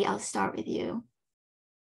 Kathy, I'll start with you.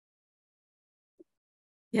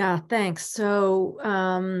 Yeah, thanks. So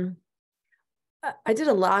I did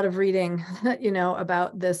a lot of reading,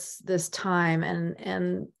 about this time,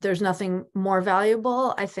 and there's nothing more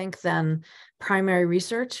valuable, I think, than primary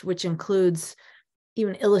research, which includes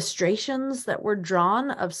even illustrations that were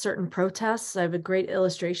drawn of certain protests. I have a great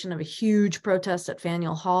illustration of a huge protest at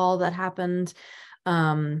Faneuil Hall that happened,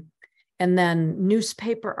 and then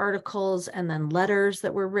newspaper articles, and then letters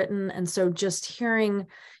that were written. And so just hearing,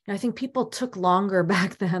 I think people took longer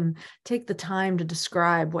back then, take the time to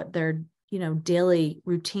describe what their daily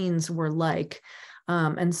routines were like.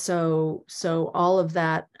 And so all of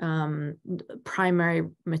that primary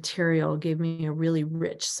material gave me a really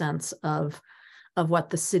rich sense of what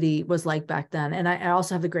the city was like back then. And I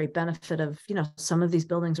also have the great benefit of, some of these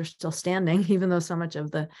buildings are still standing, even though so much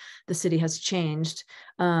of the city has changed.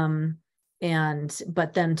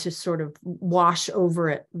 But then to sort of wash over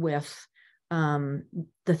it with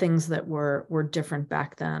the things that were different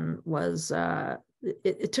back then was,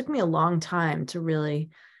 it took me a long time to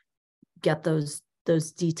really get those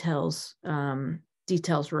details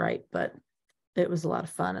right, but it was a lot of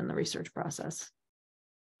fun in the research process.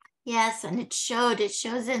 Yes, and it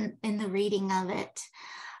shows in the reading of it.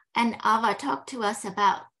 And Ava, talk to us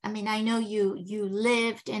about, I know you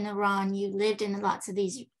lived in Iran, you lived in lots of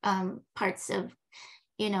these parts of,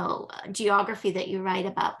 geography that you write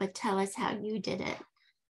about, but tell us how you did it.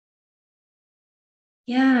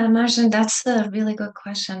 Yeah, Marjan, that's a really good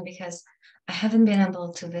question, because I haven't been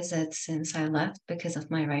able to visit since I left because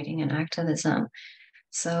of my writing and activism.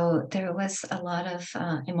 So there was a lot of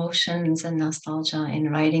emotions and nostalgia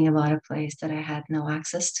in writing about a place that I had no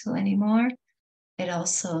access to anymore. It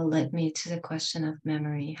also led me to the question of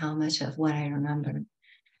memory, how much of what I remember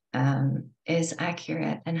is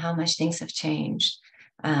accurate, and how much things have changed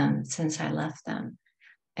since I left them.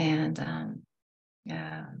 And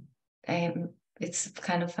it's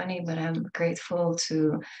kind of funny, but I'm grateful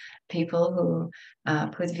to people who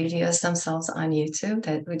put videos themselves on YouTube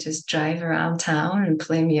that would just drive around town and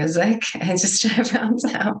play music and just drive around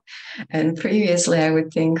town. And previously I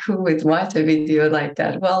would think, who would watch a video like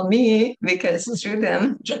that? Well, me, because through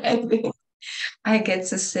them driving, I get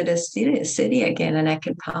to see the city again, and I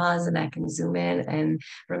can pause and I can zoom in and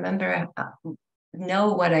remember,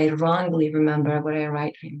 know what I wrongly remember, what I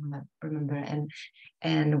rightly remember,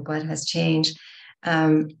 and what has changed.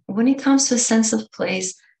 When it comes to a sense of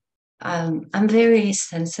place, I'm very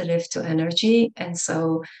sensitive to energy. And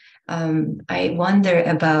so I wonder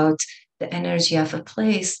about the energy of a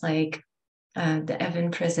place like the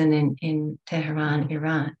Evin prison in Tehran,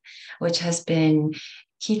 Iran, which has been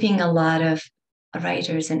keeping a lot of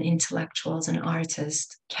writers and intellectuals and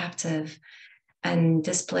artists captive. And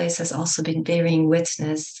this place has also been bearing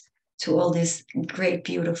witness to all these great,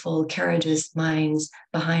 beautiful, courageous minds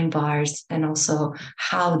behind bars, and also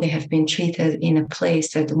how they have been treated in a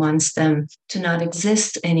place that wants them to not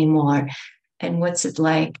exist anymore. And what's it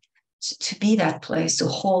like to be that place, to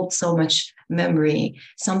hold so much memory,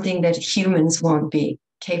 something that humans won't be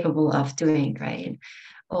capable of doing, right?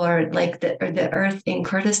 or like the earth in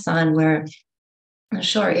Kurdistan, where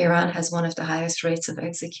sure, Iran has one of the highest rates of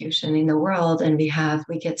execution in the world, and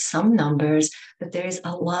we get some numbers, but there is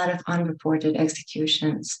a lot of unreported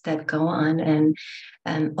executions that go on, and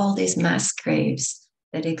all these mass graves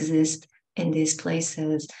that exist in these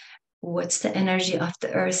places. What's the energy of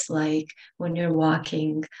the earth like when you're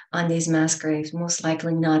walking on these mass graves, most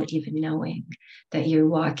likely not even knowing that you're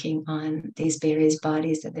walking on these various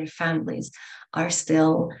bodies that their families are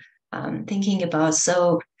still thinking about.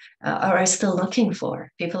 So are still looking for.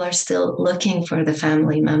 People are still looking for the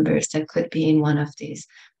family members that could be in one of these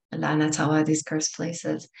these cursed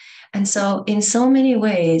places. And so in so many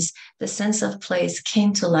ways, the sense of place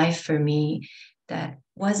came to life for me that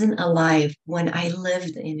wasn't alive when I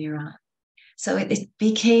lived in Iran. So it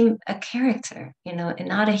became a character, and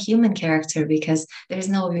not a human character, because there's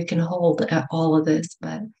no way we can hold all of this,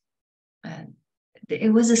 but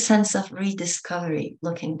it was a sense of rediscovery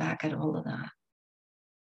looking back at all of that.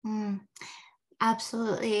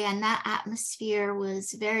 Absolutely. And that atmosphere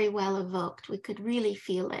was very well evoked. We could really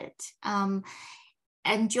feel it. And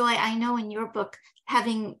Joy, I know in your book,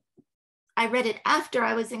 I read it after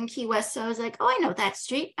I was in Key West, so I was like, oh, I know that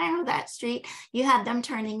street. I know that street. You had them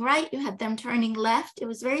turning right. You had them turning left. It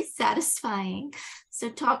was very satisfying. So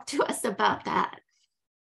talk to us about that.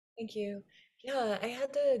 Thank you. Yeah, I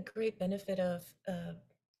had the great benefit of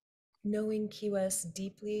knowing Key West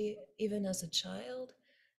deeply, even as a child,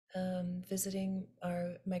 visiting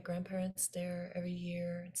my grandparents there every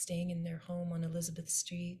year, staying in their home on Elizabeth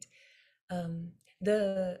Street.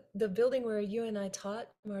 The building where you and I taught,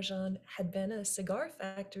 Marjan, had been a cigar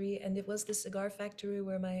factory, and it was the cigar factory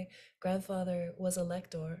where my grandfather was a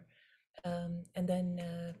lector. And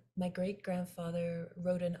then my great-grandfather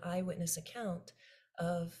wrote an eyewitness account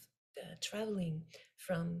of traveling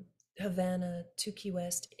from Havana to Key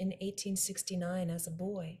West in 1869 as a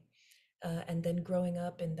boy, and then growing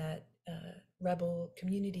up in that rebel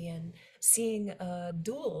community and seeing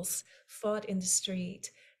duels fought in the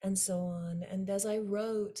street and so on. And as I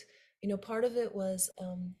wrote, part of it was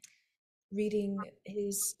reading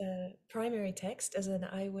his primary text as an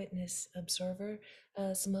eyewitness observer.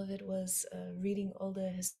 Some of it was reading all the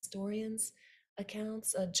historians'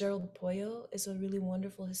 accounts. Gerald Pollo is a really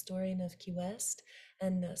wonderful historian of Key West,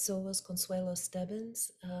 and so was Consuelo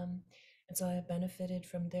Stebbins. And so I benefited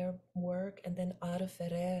from their work. And then Ara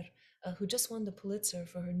Ferrer, who just won the Pulitzer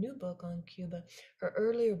for her new book on Cuba. Her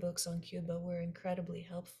earlier books on Cuba were incredibly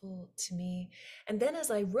helpful to me. And then as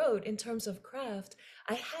I wrote, in terms of craft,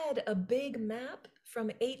 I had a big map from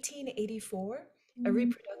 1884, a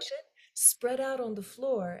reproduction, spread out on the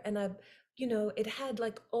floor. And it had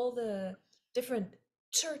like all the different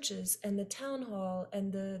churches and the town hall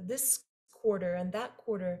and this quarter and that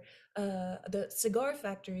quarter, the cigar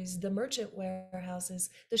factories, the merchant warehouses,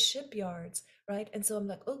 the shipyards, right? And so I'm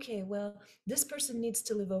like, okay, well, this person needs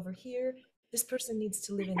to live over here. This person needs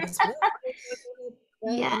to live in this neighborhood,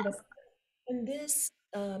 right? Yeah. And this,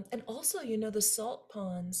 and also, the salt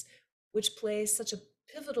ponds, which play such a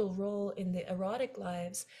pivotal role in the erotic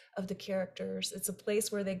lives of the characters. It's a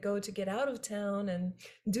place where they go to get out of town and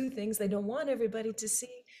do things they don't want everybody to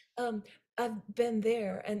see. I've been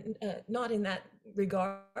there, and not in that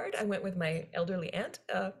regard. I went with my elderly aunt,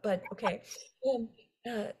 but okay.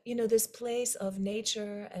 This place of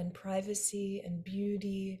nature and privacy and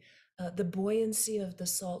beauty, the buoyancy of the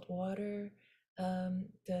salt water, and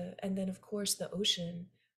then of course the ocean.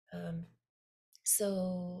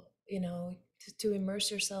 So to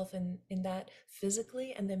immerse yourself in that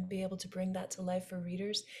physically and then be able to bring that to life for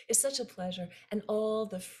readers is such a pleasure. And all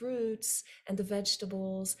the fruits and the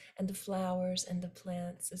vegetables and the flowers and the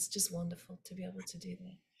plants, it's just wonderful to be able to do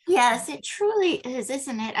that. Yes, it truly is,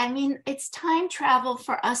 isn't it? I mean, it's time travel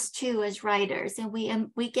for us too as writers, and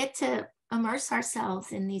we get to immerse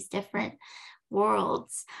ourselves in these different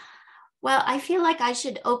worlds. Well, I feel like I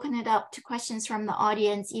should open it up to questions from the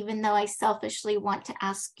audience, even though I selfishly want to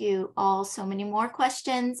ask you all so many more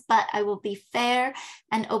questions, but I will be fair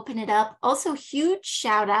and open it up. Also, huge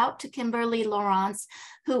shout out to Kimberly Lawrence,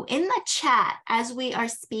 who in the chat, as we are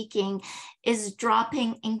speaking, is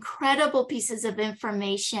dropping incredible pieces of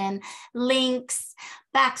information, links,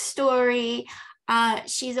 backstory.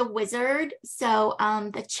 She's a wizard. So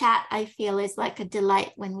the chat, I feel, is like a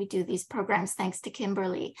delight when we do these programs, thanks to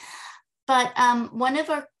Kimberly. But one of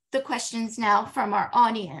the questions now from our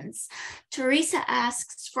audience, Teresa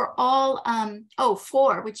asks for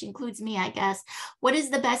four, which includes me, I guess. What is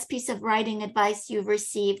the best piece of writing advice you've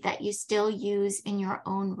received that you still use in your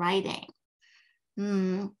own writing?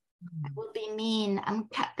 I will be mean. I'm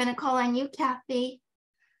going to call on you, Kathy.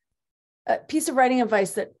 A piece of writing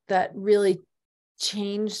advice that really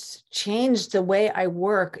changed the way I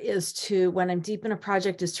work is to, when I'm deep in a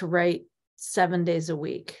project, is to write 7 days a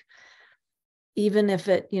week, even if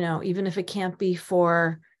it can't be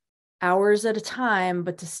for hours at a time,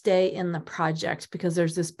 but to stay in the project, because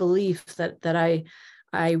there's this belief that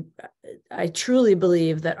I truly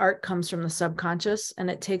believe that art comes from the subconscious, and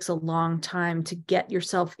it takes a long time to get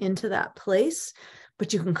yourself into that place,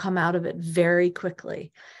 but you can come out of it very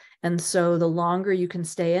quickly. And so the longer you can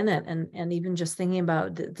stay in it, and even just thinking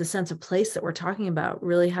about the sense of place that we're talking about,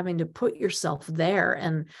 really having to put yourself there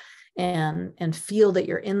and feel that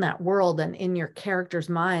you're in that world and in your characters'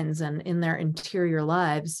 minds and in their interior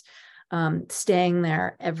lives, staying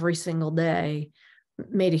there every single day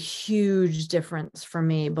made a huge difference for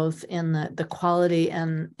me, both in the quality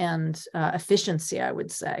and efficiency, I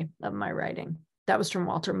would say, of my writing. That was from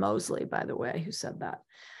Walter Mosley, by the way, who said that.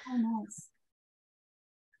 Oh, nice.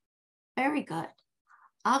 Very good.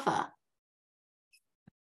 Ava.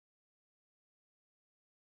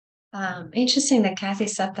 Interesting that Kathy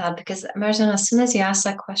said that, because Marjan, as soon as you asked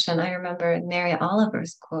that question, I remember Mary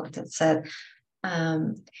Oliver's quote that said,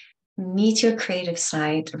 meet your creative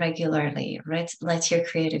side regularly, right? Let your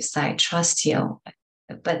creative side trust you.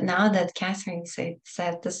 But now that Katherine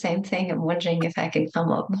said the same thing, I'm wondering if I can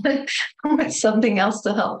come up with something else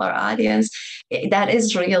to help our audience. That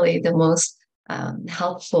is really the most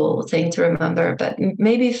helpful thing to remember. But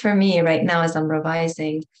maybe for me right now, as I'm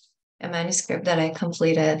revising a manuscript that I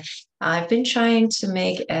completed, I've been trying to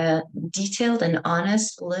make a detailed and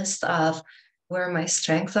honest list of where my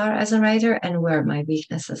strengths are as a writer and where my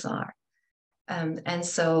weaknesses are. And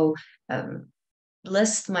so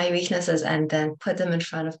list my weaknesses and then put them in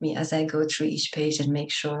front of me as I go through each page and make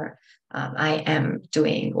sure I am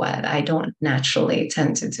doing what I don't naturally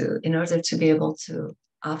tend to do, in order to be able to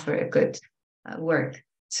offer a good work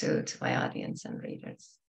to my audience and readers.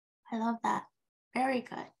 I love that. Very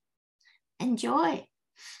good. Enjoy.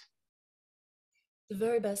 The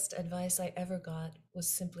very best advice I ever got was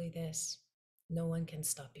simply this: no one can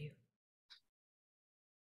stop you.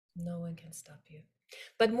 No one can stop you.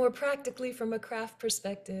 But more practically, from a craft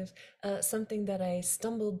perspective, something that I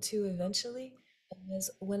stumbled to eventually was,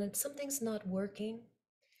 when something's not working,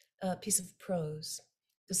 a piece of prose,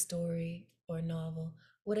 a story or a novel,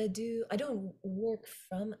 what I do, I don't work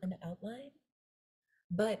from an outline,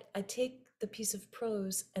 but I take the piece of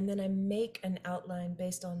prose and then I make an outline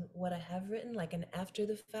based on what I have written, like an after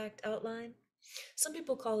the fact outline. Some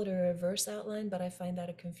people call it a reverse outline, but I find that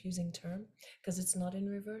a confusing term because it's not in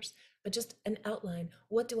reverse, but just an outline.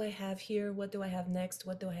 What do I have here? What do I have next?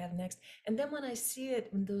 What do I have next? And then when I see it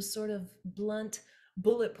in those sort of blunt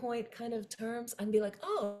bullet point kind of terms, I'd be like,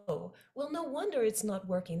 oh, well, no wonder it's not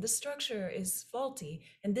working. The structure is faulty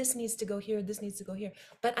and this needs to go here, this needs to go here.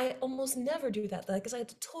 But I almost never do that, because I had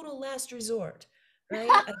the total last resort, right?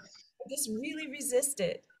 I just really resist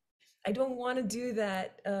it. I don't want to do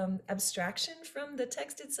that abstraction from the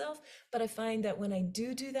text itself, but I find that when I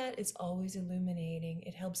do that, it's always illuminating.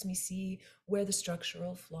 It helps me see where the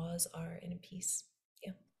structural flaws are in a piece.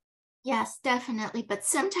 Yeah. Yes, definitely. But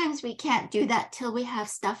sometimes we can't do that till we have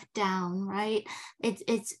stuff down, right?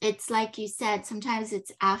 It's like you said, sometimes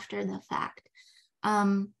it's after the fact.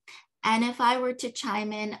 And if I were to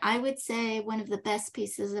chime in, I would say one of the best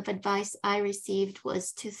pieces of advice I received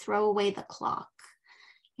was to throw away the clock.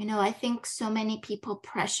 You know, I think so many people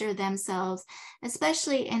pressure themselves,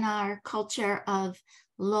 especially in our culture of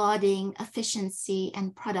lauding efficiency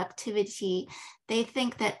and productivity. They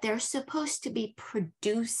think that they're supposed to be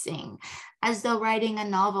producing, as though writing a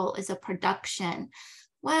novel is a production.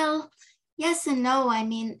 Well, yes and no. I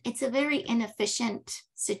mean, it's a very inefficient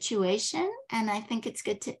situation, and I think it's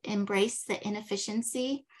good to embrace the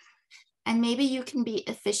inefficiency. And maybe you can be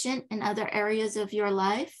efficient in other areas of your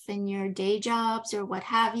life, in your day jobs or what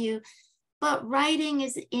have you, but writing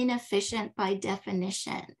is inefficient by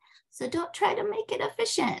definition. So don't try to make it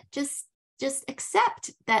efficient. Just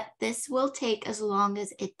accept that this will take as long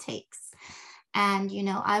as it takes. And, you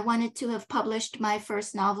know, I wanted to have published my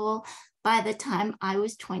first novel by the time I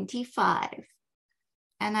was 25.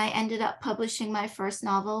 And I ended up publishing my first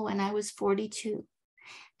novel when I was 42.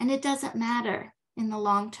 And it doesn't matter in the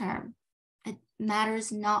long term. It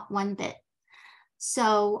matters not one bit.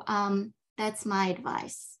 So that's my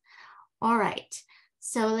advice. All right.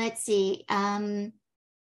 So let's see.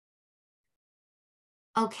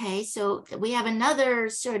 Okay, so we have another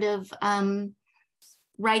sort of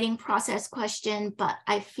writing process question, but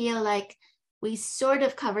I feel like we sort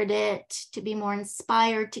of covered it, to be more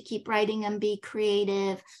inspired, to keep writing and be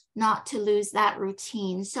creative, not to lose that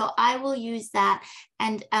routine. So I will use that.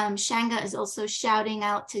 And Shanga is also shouting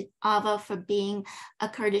out to Ava for being a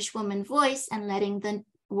Kurdish woman voice and letting the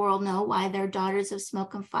world know why they're daughters of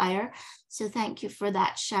smoke and fire. So thank you for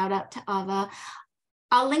that shout out to Ava.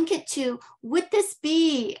 I'll link it to, would this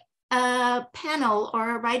be a panel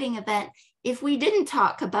or a writing event if we didn't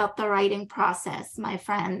talk about the writing process, my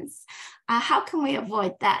friends? How can we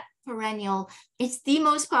avoid that perennial? It's the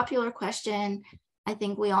most popular question. I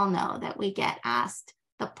think we all know that we get asked,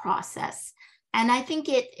 the process. And I think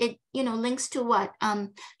it links to what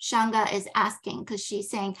Shanga is asking, because she's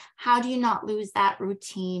saying, how do you not lose that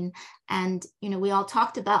routine? And, we all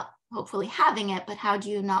talked about hopefully having it, but how do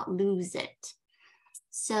you not lose it?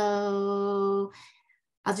 So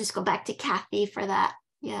I'll just go back to Kathy for that.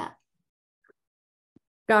 Yeah.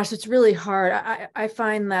 Gosh, it's really hard. I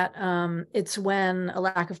find that it's when a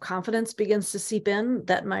lack of confidence begins to seep in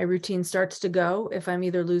that my routine starts to go. If I'm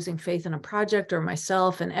either losing faith in a project or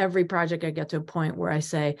myself, and every project I get to a point where I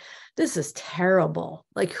say, this is terrible.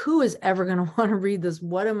 Like, who is ever going to want to read this?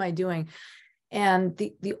 What am I doing? And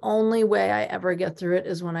the only way I ever get through it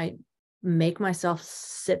is when I make myself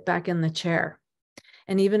sit back in the chair.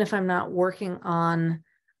 And even if I'm not working on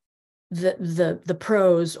the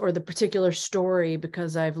prose or the particular story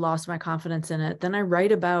because I've lost my confidence in it, then I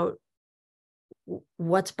write about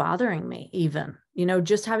what's bothering me, even,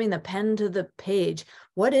 just having the pen to the page.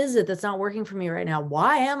 What is it that's not working for me right now?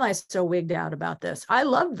 Why am I so wigged out about this? I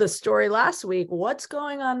loved the story last week. What's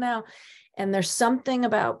going on now? And there's something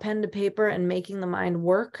about pen to paper and making the mind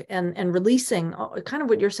work and releasing, kind of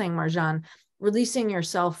what you're saying, Marjan, releasing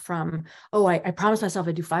yourself from, I promised myself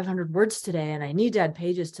I'd do 500 words today and I need to add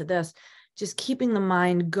pages to this. Just keeping the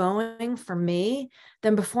mind going for me.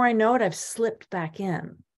 Then before I know it, I've slipped back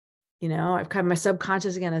in. I've kind of, my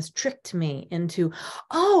subconscious again has tricked me into,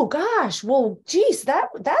 oh gosh, well, geez,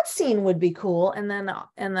 that scene would be cool. And then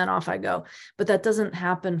off I go. But that doesn't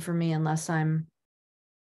happen for me unless I'm,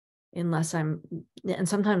 and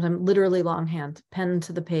sometimes I'm literally longhand, pen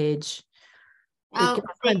to the page. It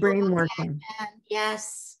gets my brain working.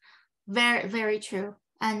 Yes, very, very true.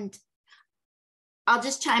 And I'll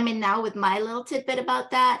just chime in now with my little tidbit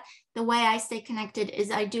about that. The way I stay connected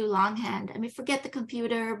is I do longhand. Forget the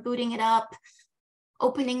computer, booting it up,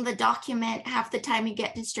 opening the document. Half the time you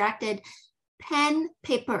get distracted. Pen,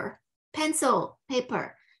 paper, pencil,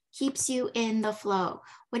 paper keeps you in the flow.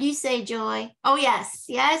 What do you say, Joy? Oh, yes,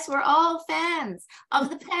 we're all fans of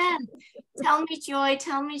the pen. Tell me,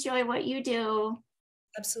 Joy, what you do.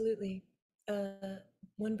 Absolutely.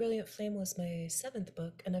 One Brilliant Flame was my 7th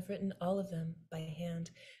book, and I've written all of them by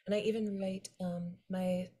hand. And I even write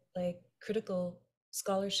my critical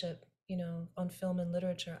scholarship, on film and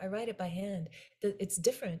literature. I write it by hand. It's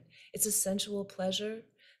different. It's a sensual pleasure.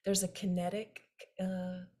 There's a kinetic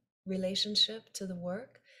relationship to the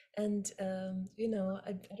work. And,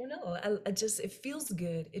 I don't know, I just, it feels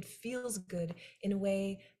good. It feels good in a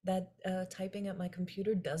way that typing at my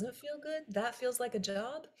computer doesn't feel good. That feels like a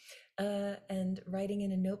job. And writing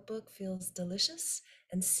in a notebook feels delicious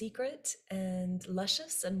and secret and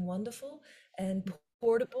luscious and wonderful and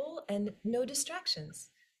portable and no distractions.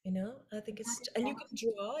 I think it's, and you can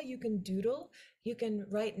draw, you can doodle, you can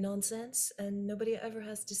write nonsense, and nobody ever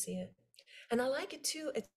has to see it. And I like it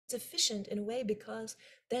too. It's efficient in a way because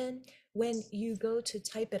then when you go to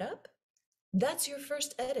type it up, that's your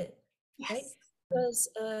first edit, right? Because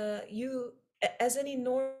you, as any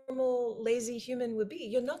normal lazy human would be,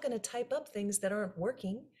 you're not going to type up things that aren't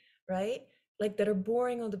working, right? Like that are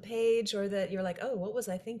boring on the page, or that you're like, oh, what was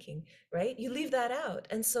I thinking, right? You leave that out.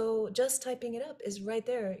 And so just typing it up is right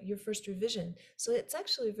there, your first revision. So it's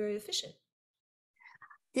actually very efficient.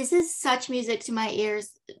 This is such music to my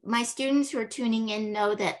ears. My students who are tuning in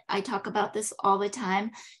know that I talk about this all the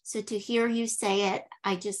time. So to hear you say it,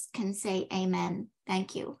 I just can say amen.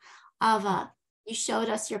 Thank you. Ava, you showed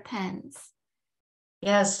us your pens.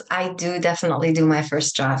 Yes, I do definitely do my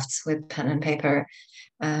first drafts with pen and paper.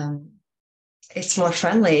 It's more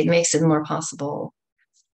friendly. It makes it more possible.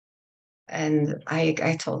 And I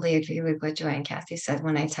totally agree with what Joy and Kathy said.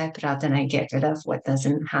 When I type it out, then I get rid of what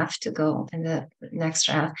doesn't have to go in the next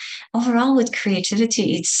draft. Overall, with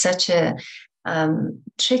creativity, it's such a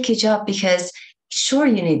tricky job because sure,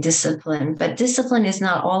 you need discipline, but discipline is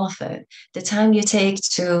not all of it. The time you take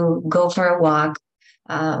to go for a walk,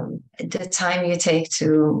 the time you take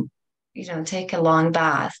to take a long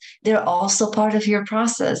bath, they're also part of your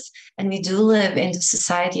process. And we do live in the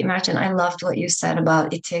society. Imagine, I loved what you said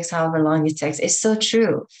about it takes however long it takes. It's so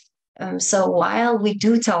true. So while we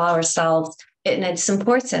do tell ourselves, And it's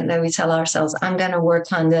important that we tell ourselves, I'm going to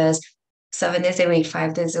work on this 7 days a week,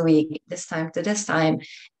 5 days a week, this time to this time.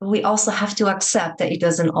 But we also have to accept that it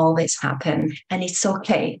doesn't always happen. And it's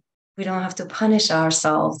okay. We don't have to punish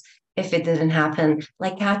ourselves if it didn't happen.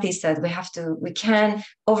 Like Kathy said, we can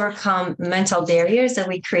overcome mental barriers that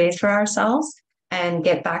we create for ourselves and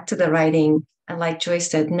get back to the writing. And like Joy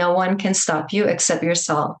said, no one can stop you except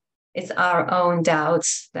yourself. It's our own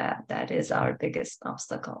doubts that is our biggest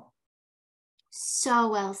obstacle. So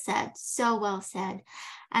well said. So well said.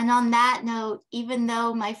 And on that note, even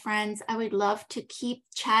though, my friends, I would love to keep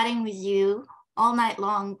chatting with you all night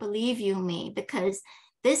long, believe you me, because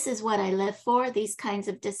this is what I live for, these kinds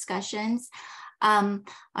of discussions.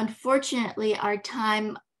 Unfortunately, our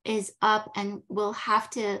time is up and we'll have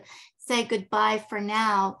to say goodbye for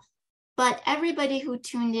now. But everybody who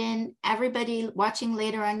tuned in, everybody watching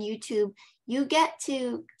later on YouTube, you get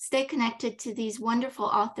to stay connected to these wonderful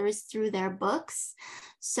authors through their books.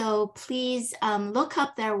 So please look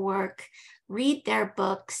up their work, read their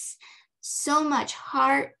books. So much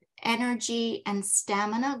heart, energy, and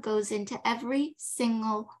stamina goes into every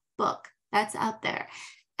single book that's out there.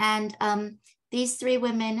 And these three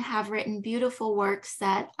women have written beautiful works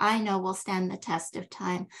that I know will stand the test of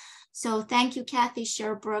time. So thank you, Kathy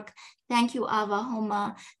Sherbrooke. Thank you, Ava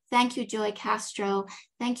Homa. Thank you, Joy Castro.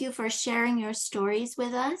 Thank you for sharing your stories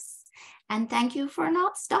with us. And thank you for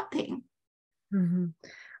not stopping. Mm-hmm.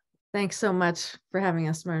 Thanks so much for having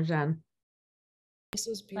us, Marjan. This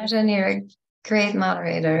was beautiful. Marjan, you're a great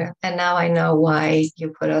moderator. And now I know why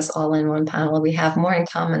you put us all in one panel. We have more in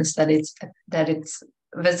common that it's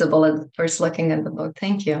visible at first looking at the book.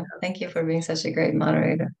 Thank you. Thank you for being such a great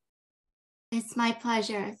moderator. It's my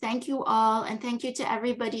pleasure. Thank you all. And thank you to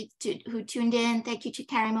everybody who tuned in. Thank you to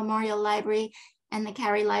Cary Memorial Library and the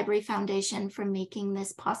Cary Library Foundation for making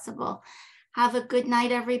this possible. Have a good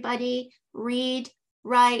night, everybody. Read,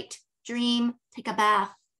 write, dream, take a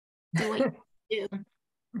bath. Do what you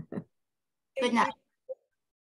do. Good night.